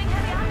 incoming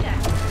heavy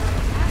object.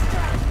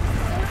 Astra,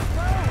 so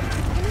slow.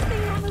 Can this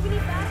thing not move any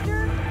faster?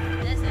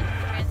 This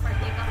entropy transport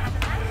vehicle has a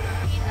maximum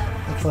speed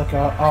of... It's like a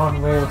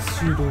on-rail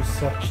shooter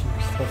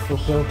sections, but for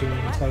building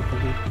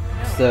integrity.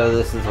 So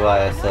this is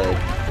why I said...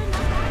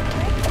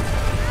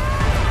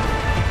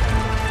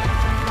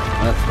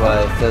 That's why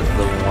I said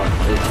the one...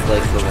 It's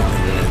like the one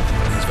game.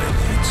 Please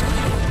vacate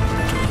silo.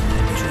 Water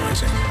level is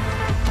rising.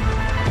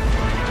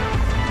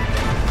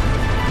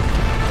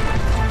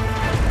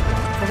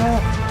 Ta-da!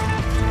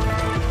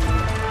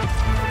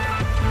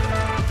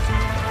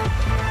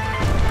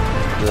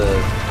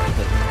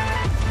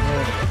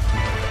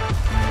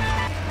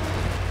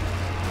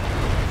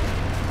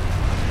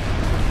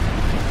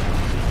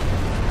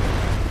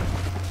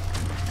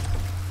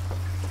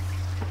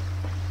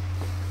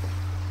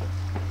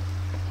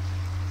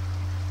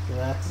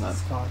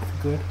 That's gone for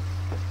good.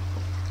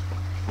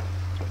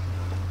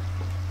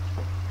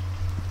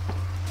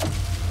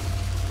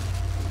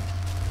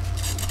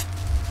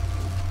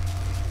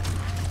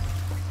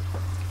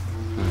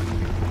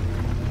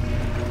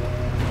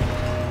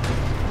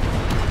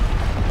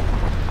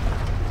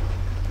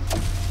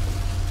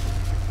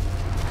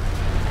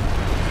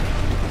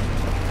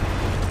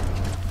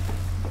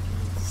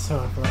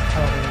 Sort of like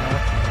having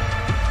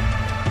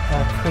a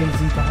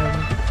crazy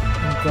diamond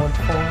in gun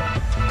form.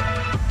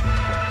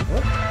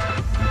 What?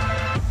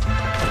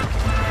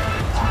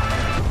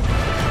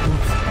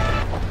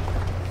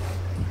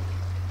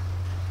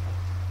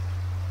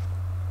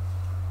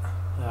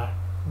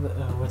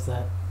 Was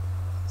that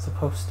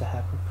supposed to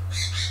happen?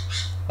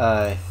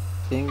 I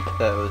think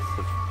that was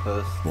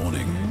supposed to...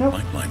 Warning. Nope.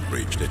 Pipeline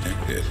breach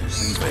detected.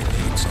 Please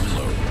vacate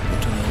silo.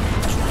 Water level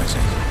is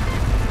rising.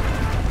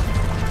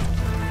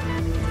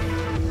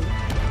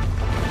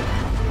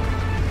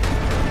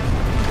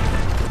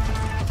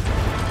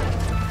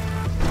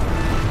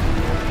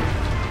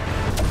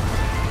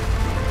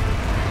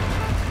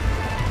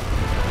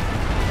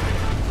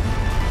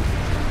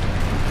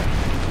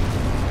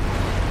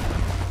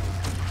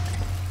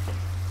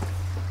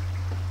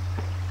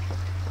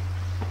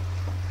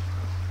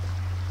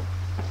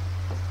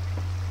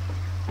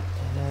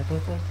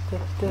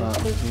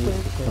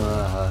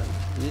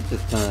 You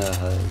just kind of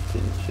hide,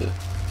 didn't you?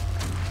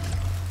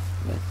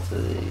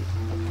 Mentally,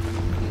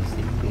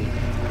 physically,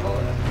 all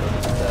that fun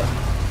stuff.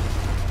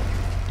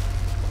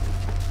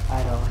 I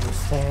don't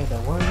understand the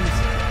words.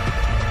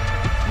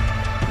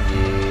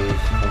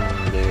 Yes,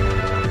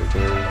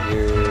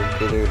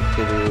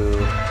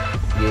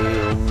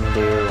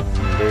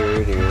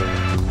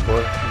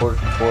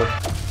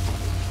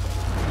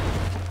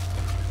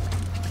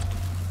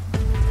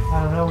 I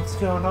don't know what's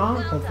going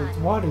on, but the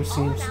water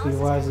seems to be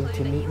rising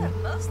to meet me.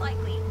 Most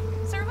likely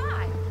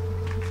survive.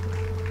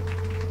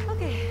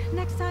 Okay,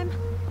 next time,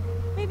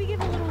 maybe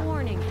give a little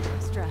warning,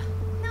 Astra.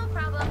 No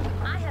problem.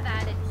 I have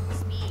added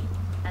speed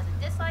as a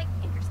dislike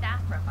in your staff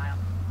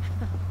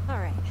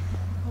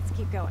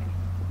going.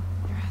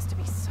 There has to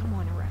be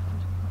someone around.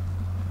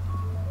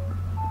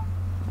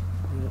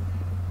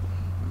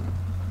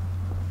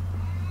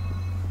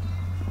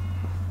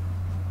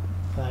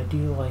 I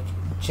do like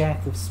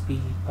Jack of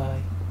Speed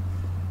by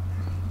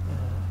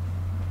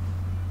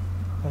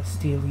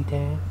Steely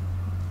Dan.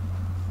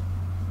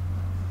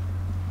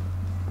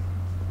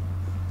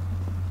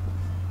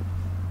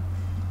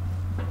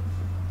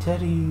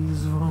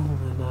 Teddy's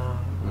rolling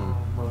out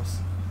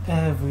almost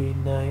every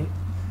night,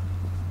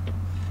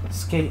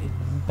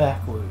 skating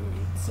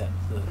backwards at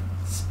the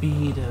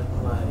speed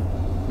of light.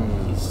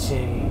 He's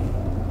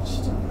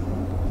changed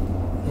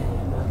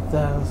in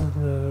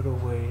 1,000 little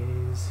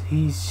ways.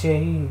 He's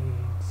changed,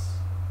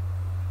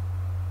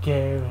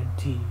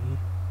 guaranteed.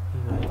 He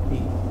might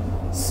be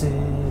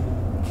sitting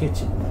in the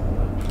kitchen,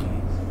 but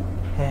he's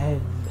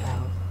heading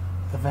out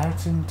of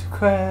action to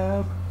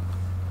crab.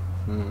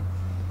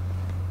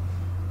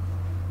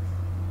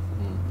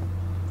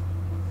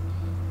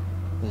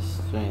 This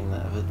string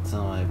that fits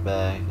on my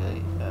back,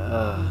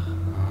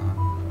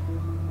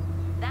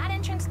 That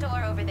entrance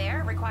door over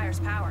there requires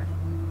power.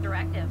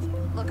 Directive.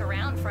 Look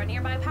around for a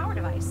nearby power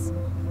device.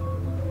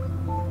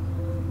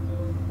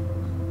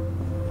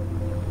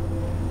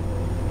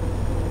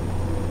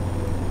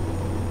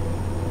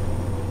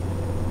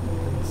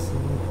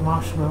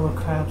 Marshmallow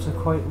crabs are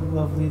quite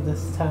lovely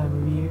this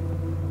time of year.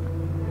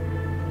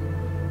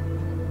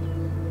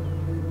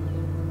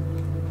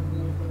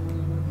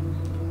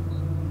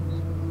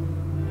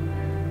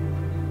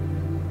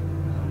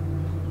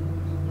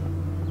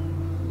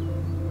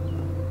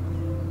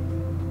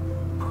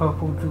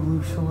 Purple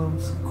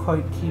Jerusalems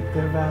quite keep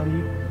their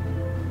value.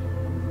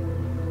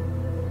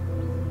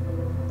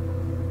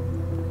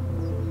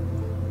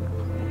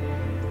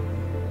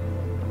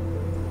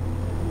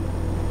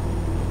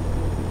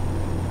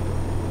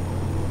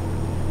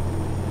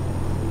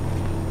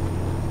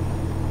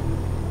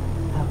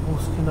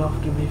 Apples can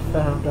often be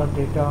found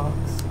under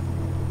dogs.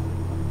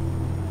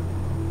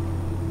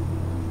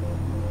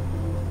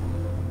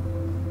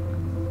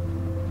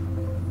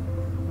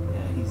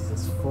 Yeah, he's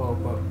just full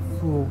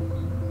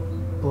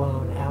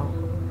blown out.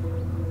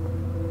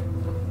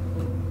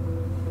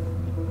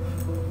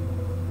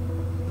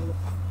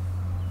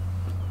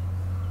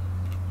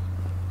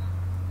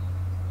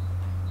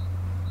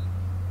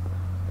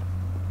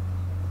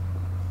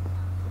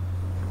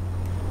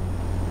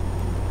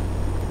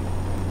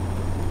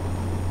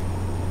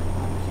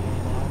 I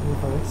cannot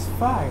reverse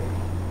fire.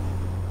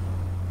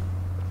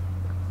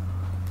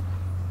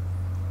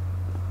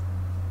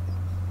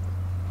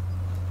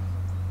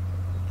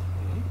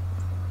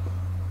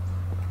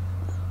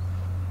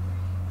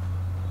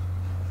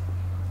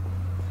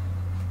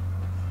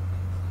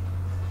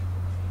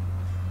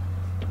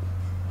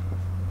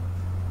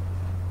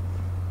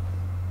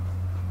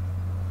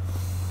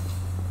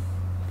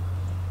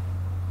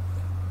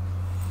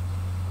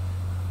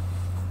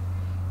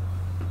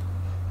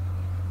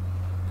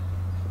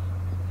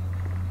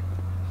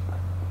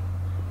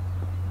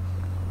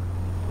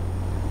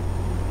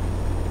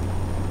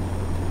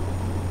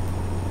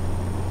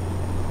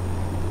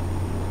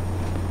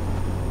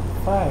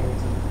 Fire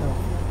is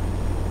unhealthy.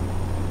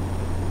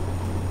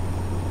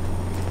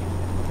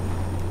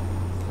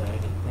 Is there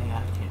anything I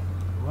can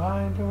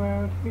rewind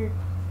around here?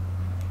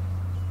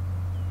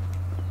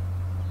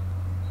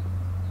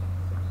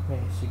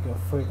 Maybe I should go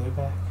further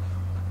back.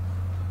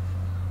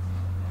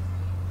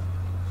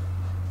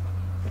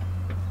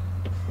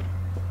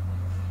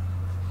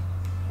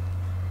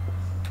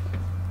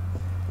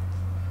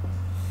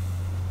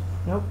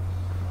 Nope.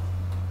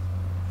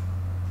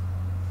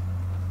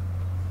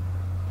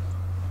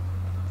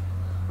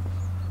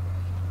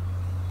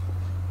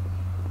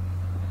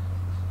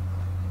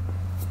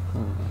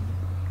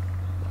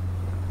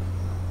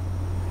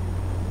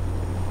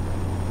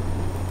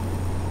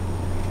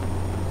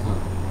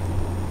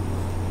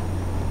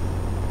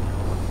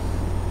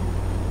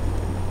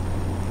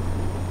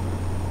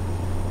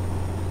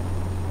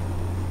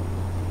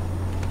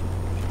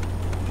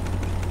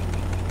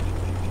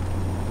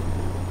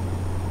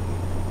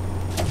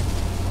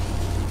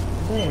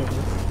 There it is.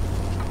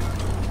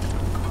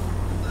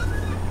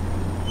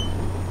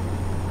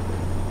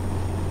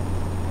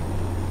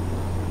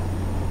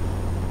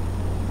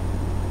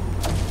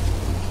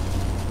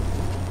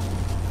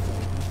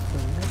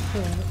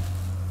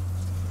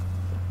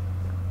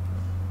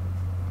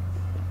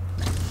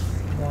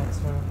 That's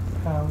our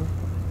power.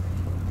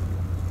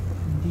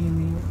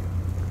 Dealing.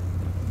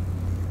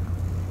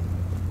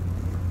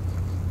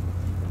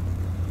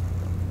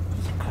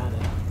 Just kind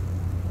of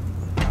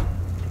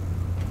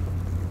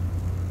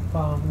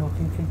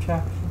bomb-looking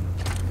contraption.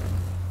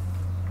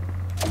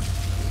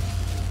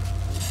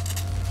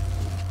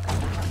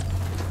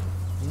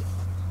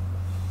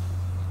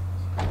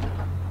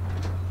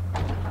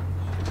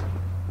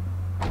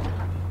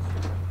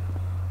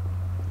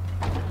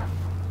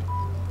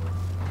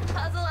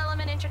 Puzzle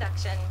element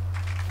introduction.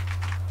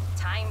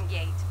 Time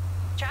gate.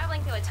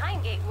 Traveling through a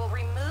time gate will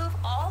remove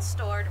all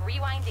stored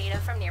rewind data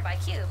from nearby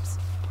cubes.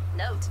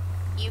 Note,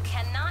 you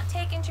cannot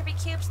take entropy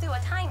cubes through a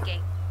time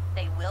gate.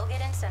 They will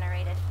get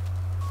incinerated.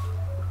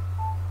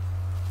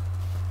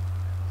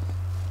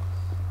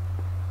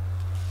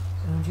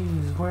 Oh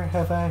geez, where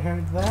have I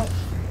heard that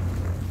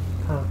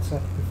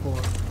concept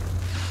before?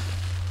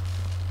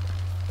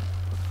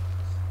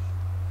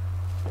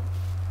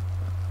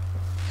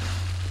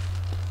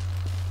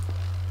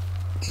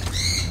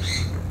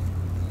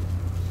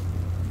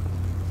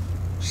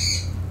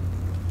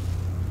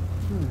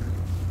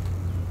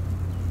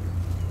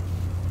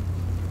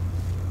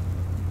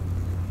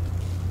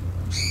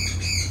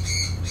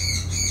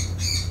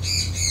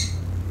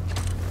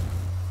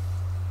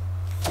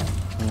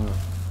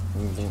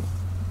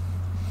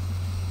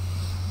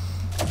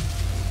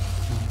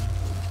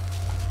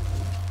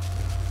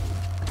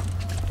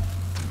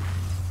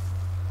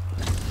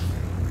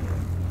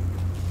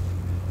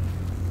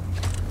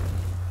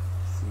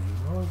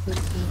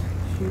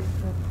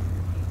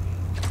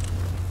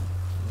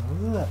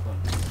 That one.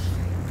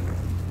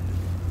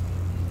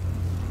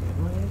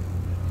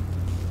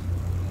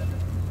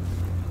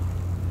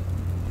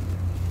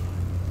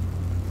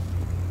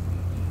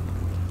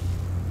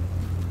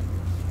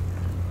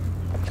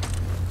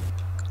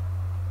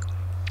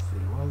 See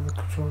what are the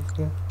controls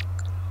again?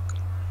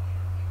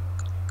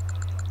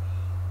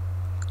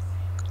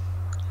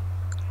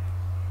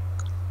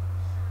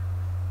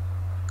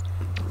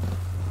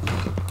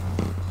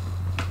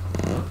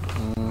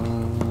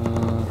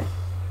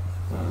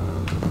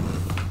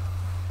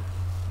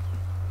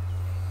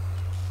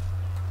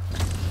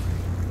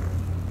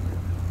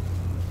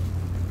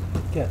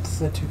 Get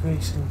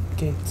saturation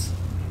gates.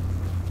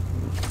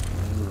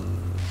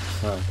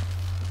 Huh.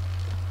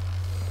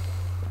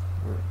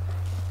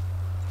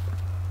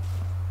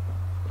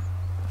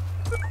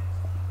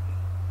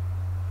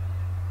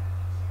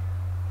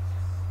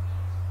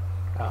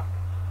 Ah.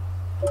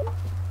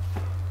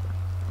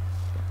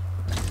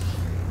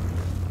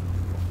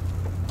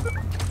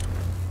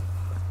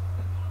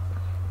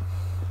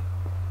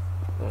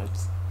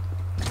 That's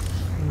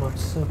much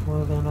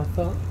simpler than I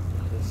thought.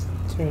 Just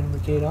turn the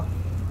gate off.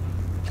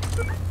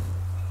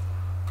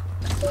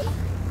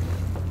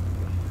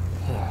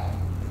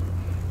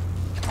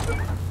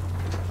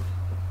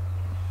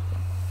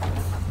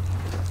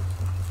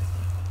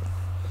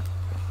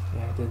 Yeah, I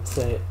did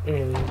say it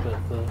earlier,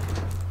 but the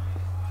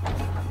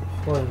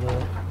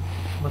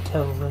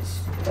Mattel's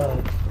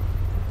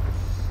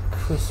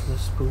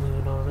Christmas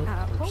balloon on it,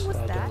 what which was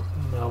I that?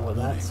 don't know what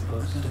that's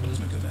supposed to mean.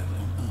 Cataclysmic event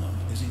on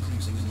Earth is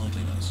increasing in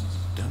likeliness.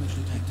 Damage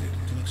detected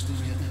to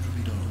exterior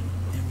entropy dome.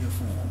 Area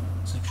 4,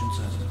 Section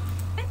 7.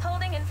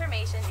 Withholding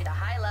information due to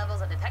high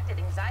levels of detected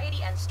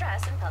anxiety and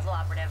stress in puzzle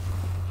operative.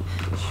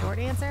 Short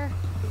answer?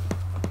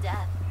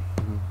 Death.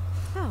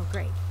 Oh,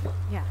 great.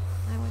 Yeah,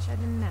 I wish I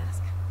didn't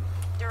ask.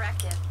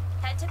 Directive.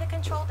 Head to the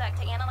control deck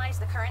to analyze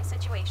the current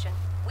situation.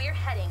 We're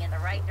heading in the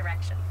right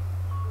direction.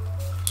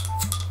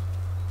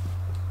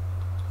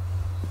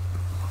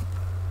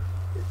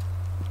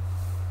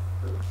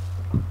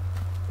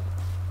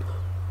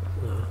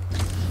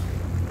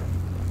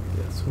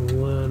 Guess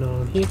one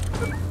on here.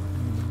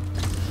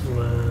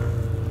 One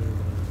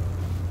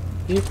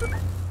here.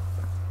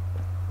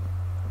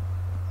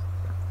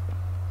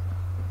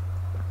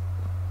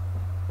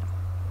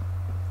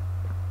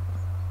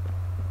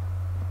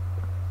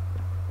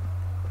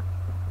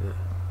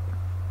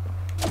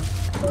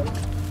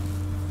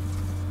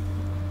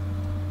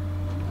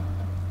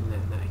 And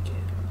then I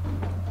can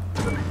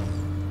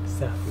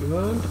stop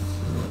reload.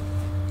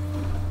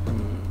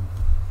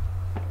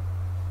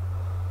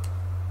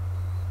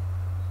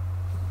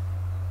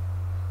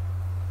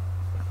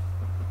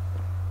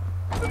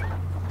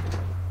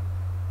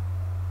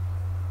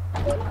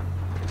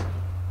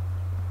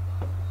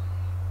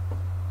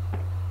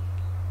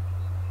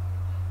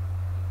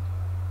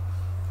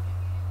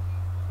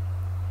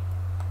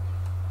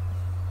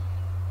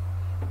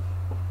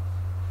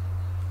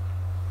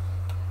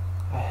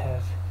 I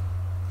have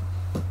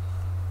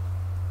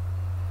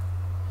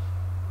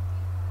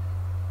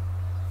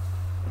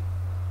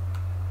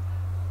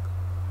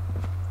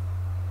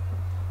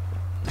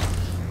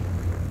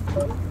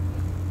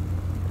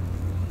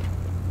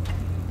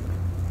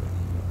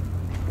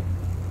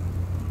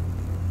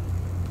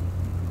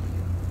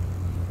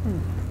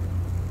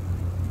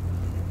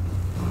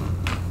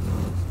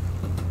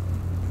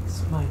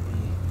this might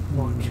be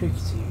more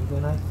tricky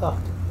than I thought.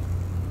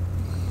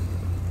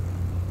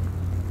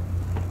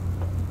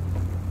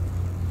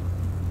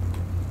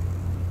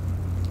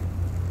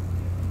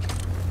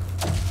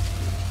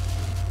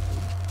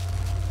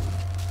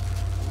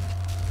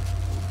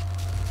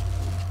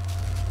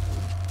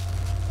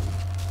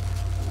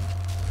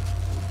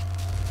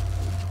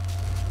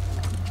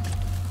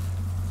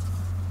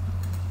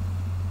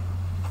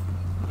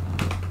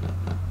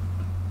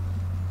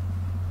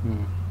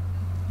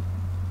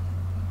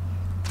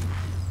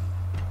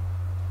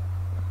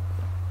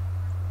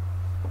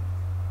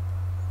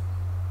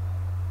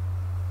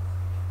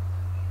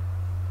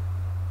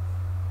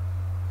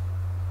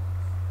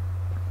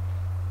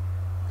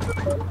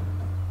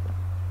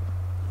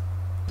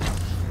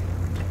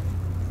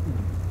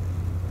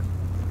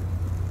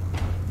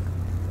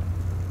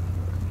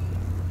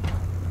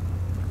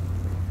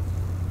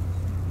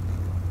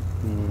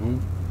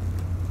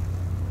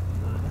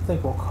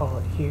 think we'll call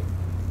it here.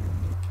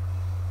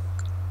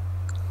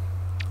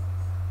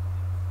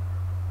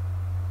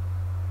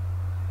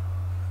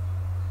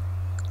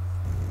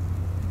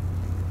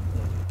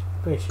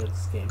 Pretty sure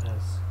this game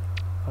has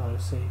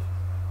autosave.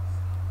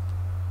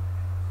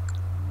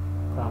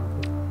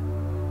 Probably.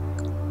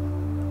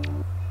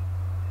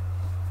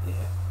 Yeah.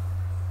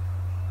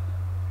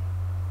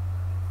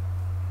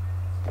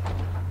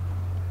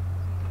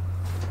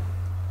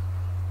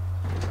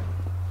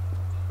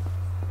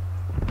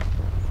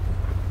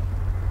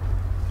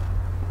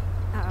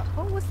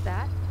 What was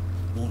that?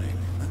 Warning,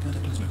 a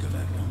cataclysmic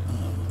event on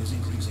Earth is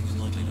increasing in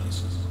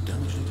likeliness.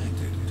 Damage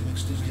detected to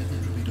exterior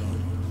entropy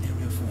dome.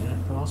 Area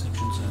 4,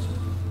 Section 7.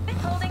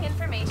 Withholding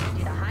information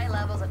due to high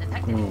levels of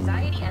detected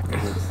anxiety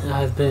and...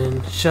 I've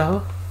been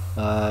Shala,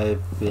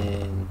 I've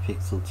been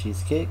Pixel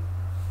Cheesecake.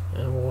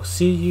 and we'll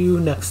see you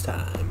next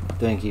time.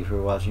 Thank you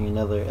for watching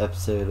another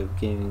episode of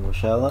Gaming with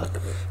Shala.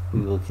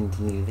 We will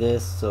continue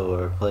this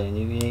or play a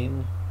new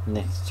game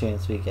next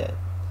chance we get.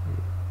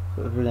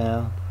 But for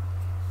now,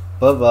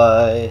 bye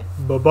bye.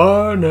 Bye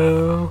bye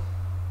now.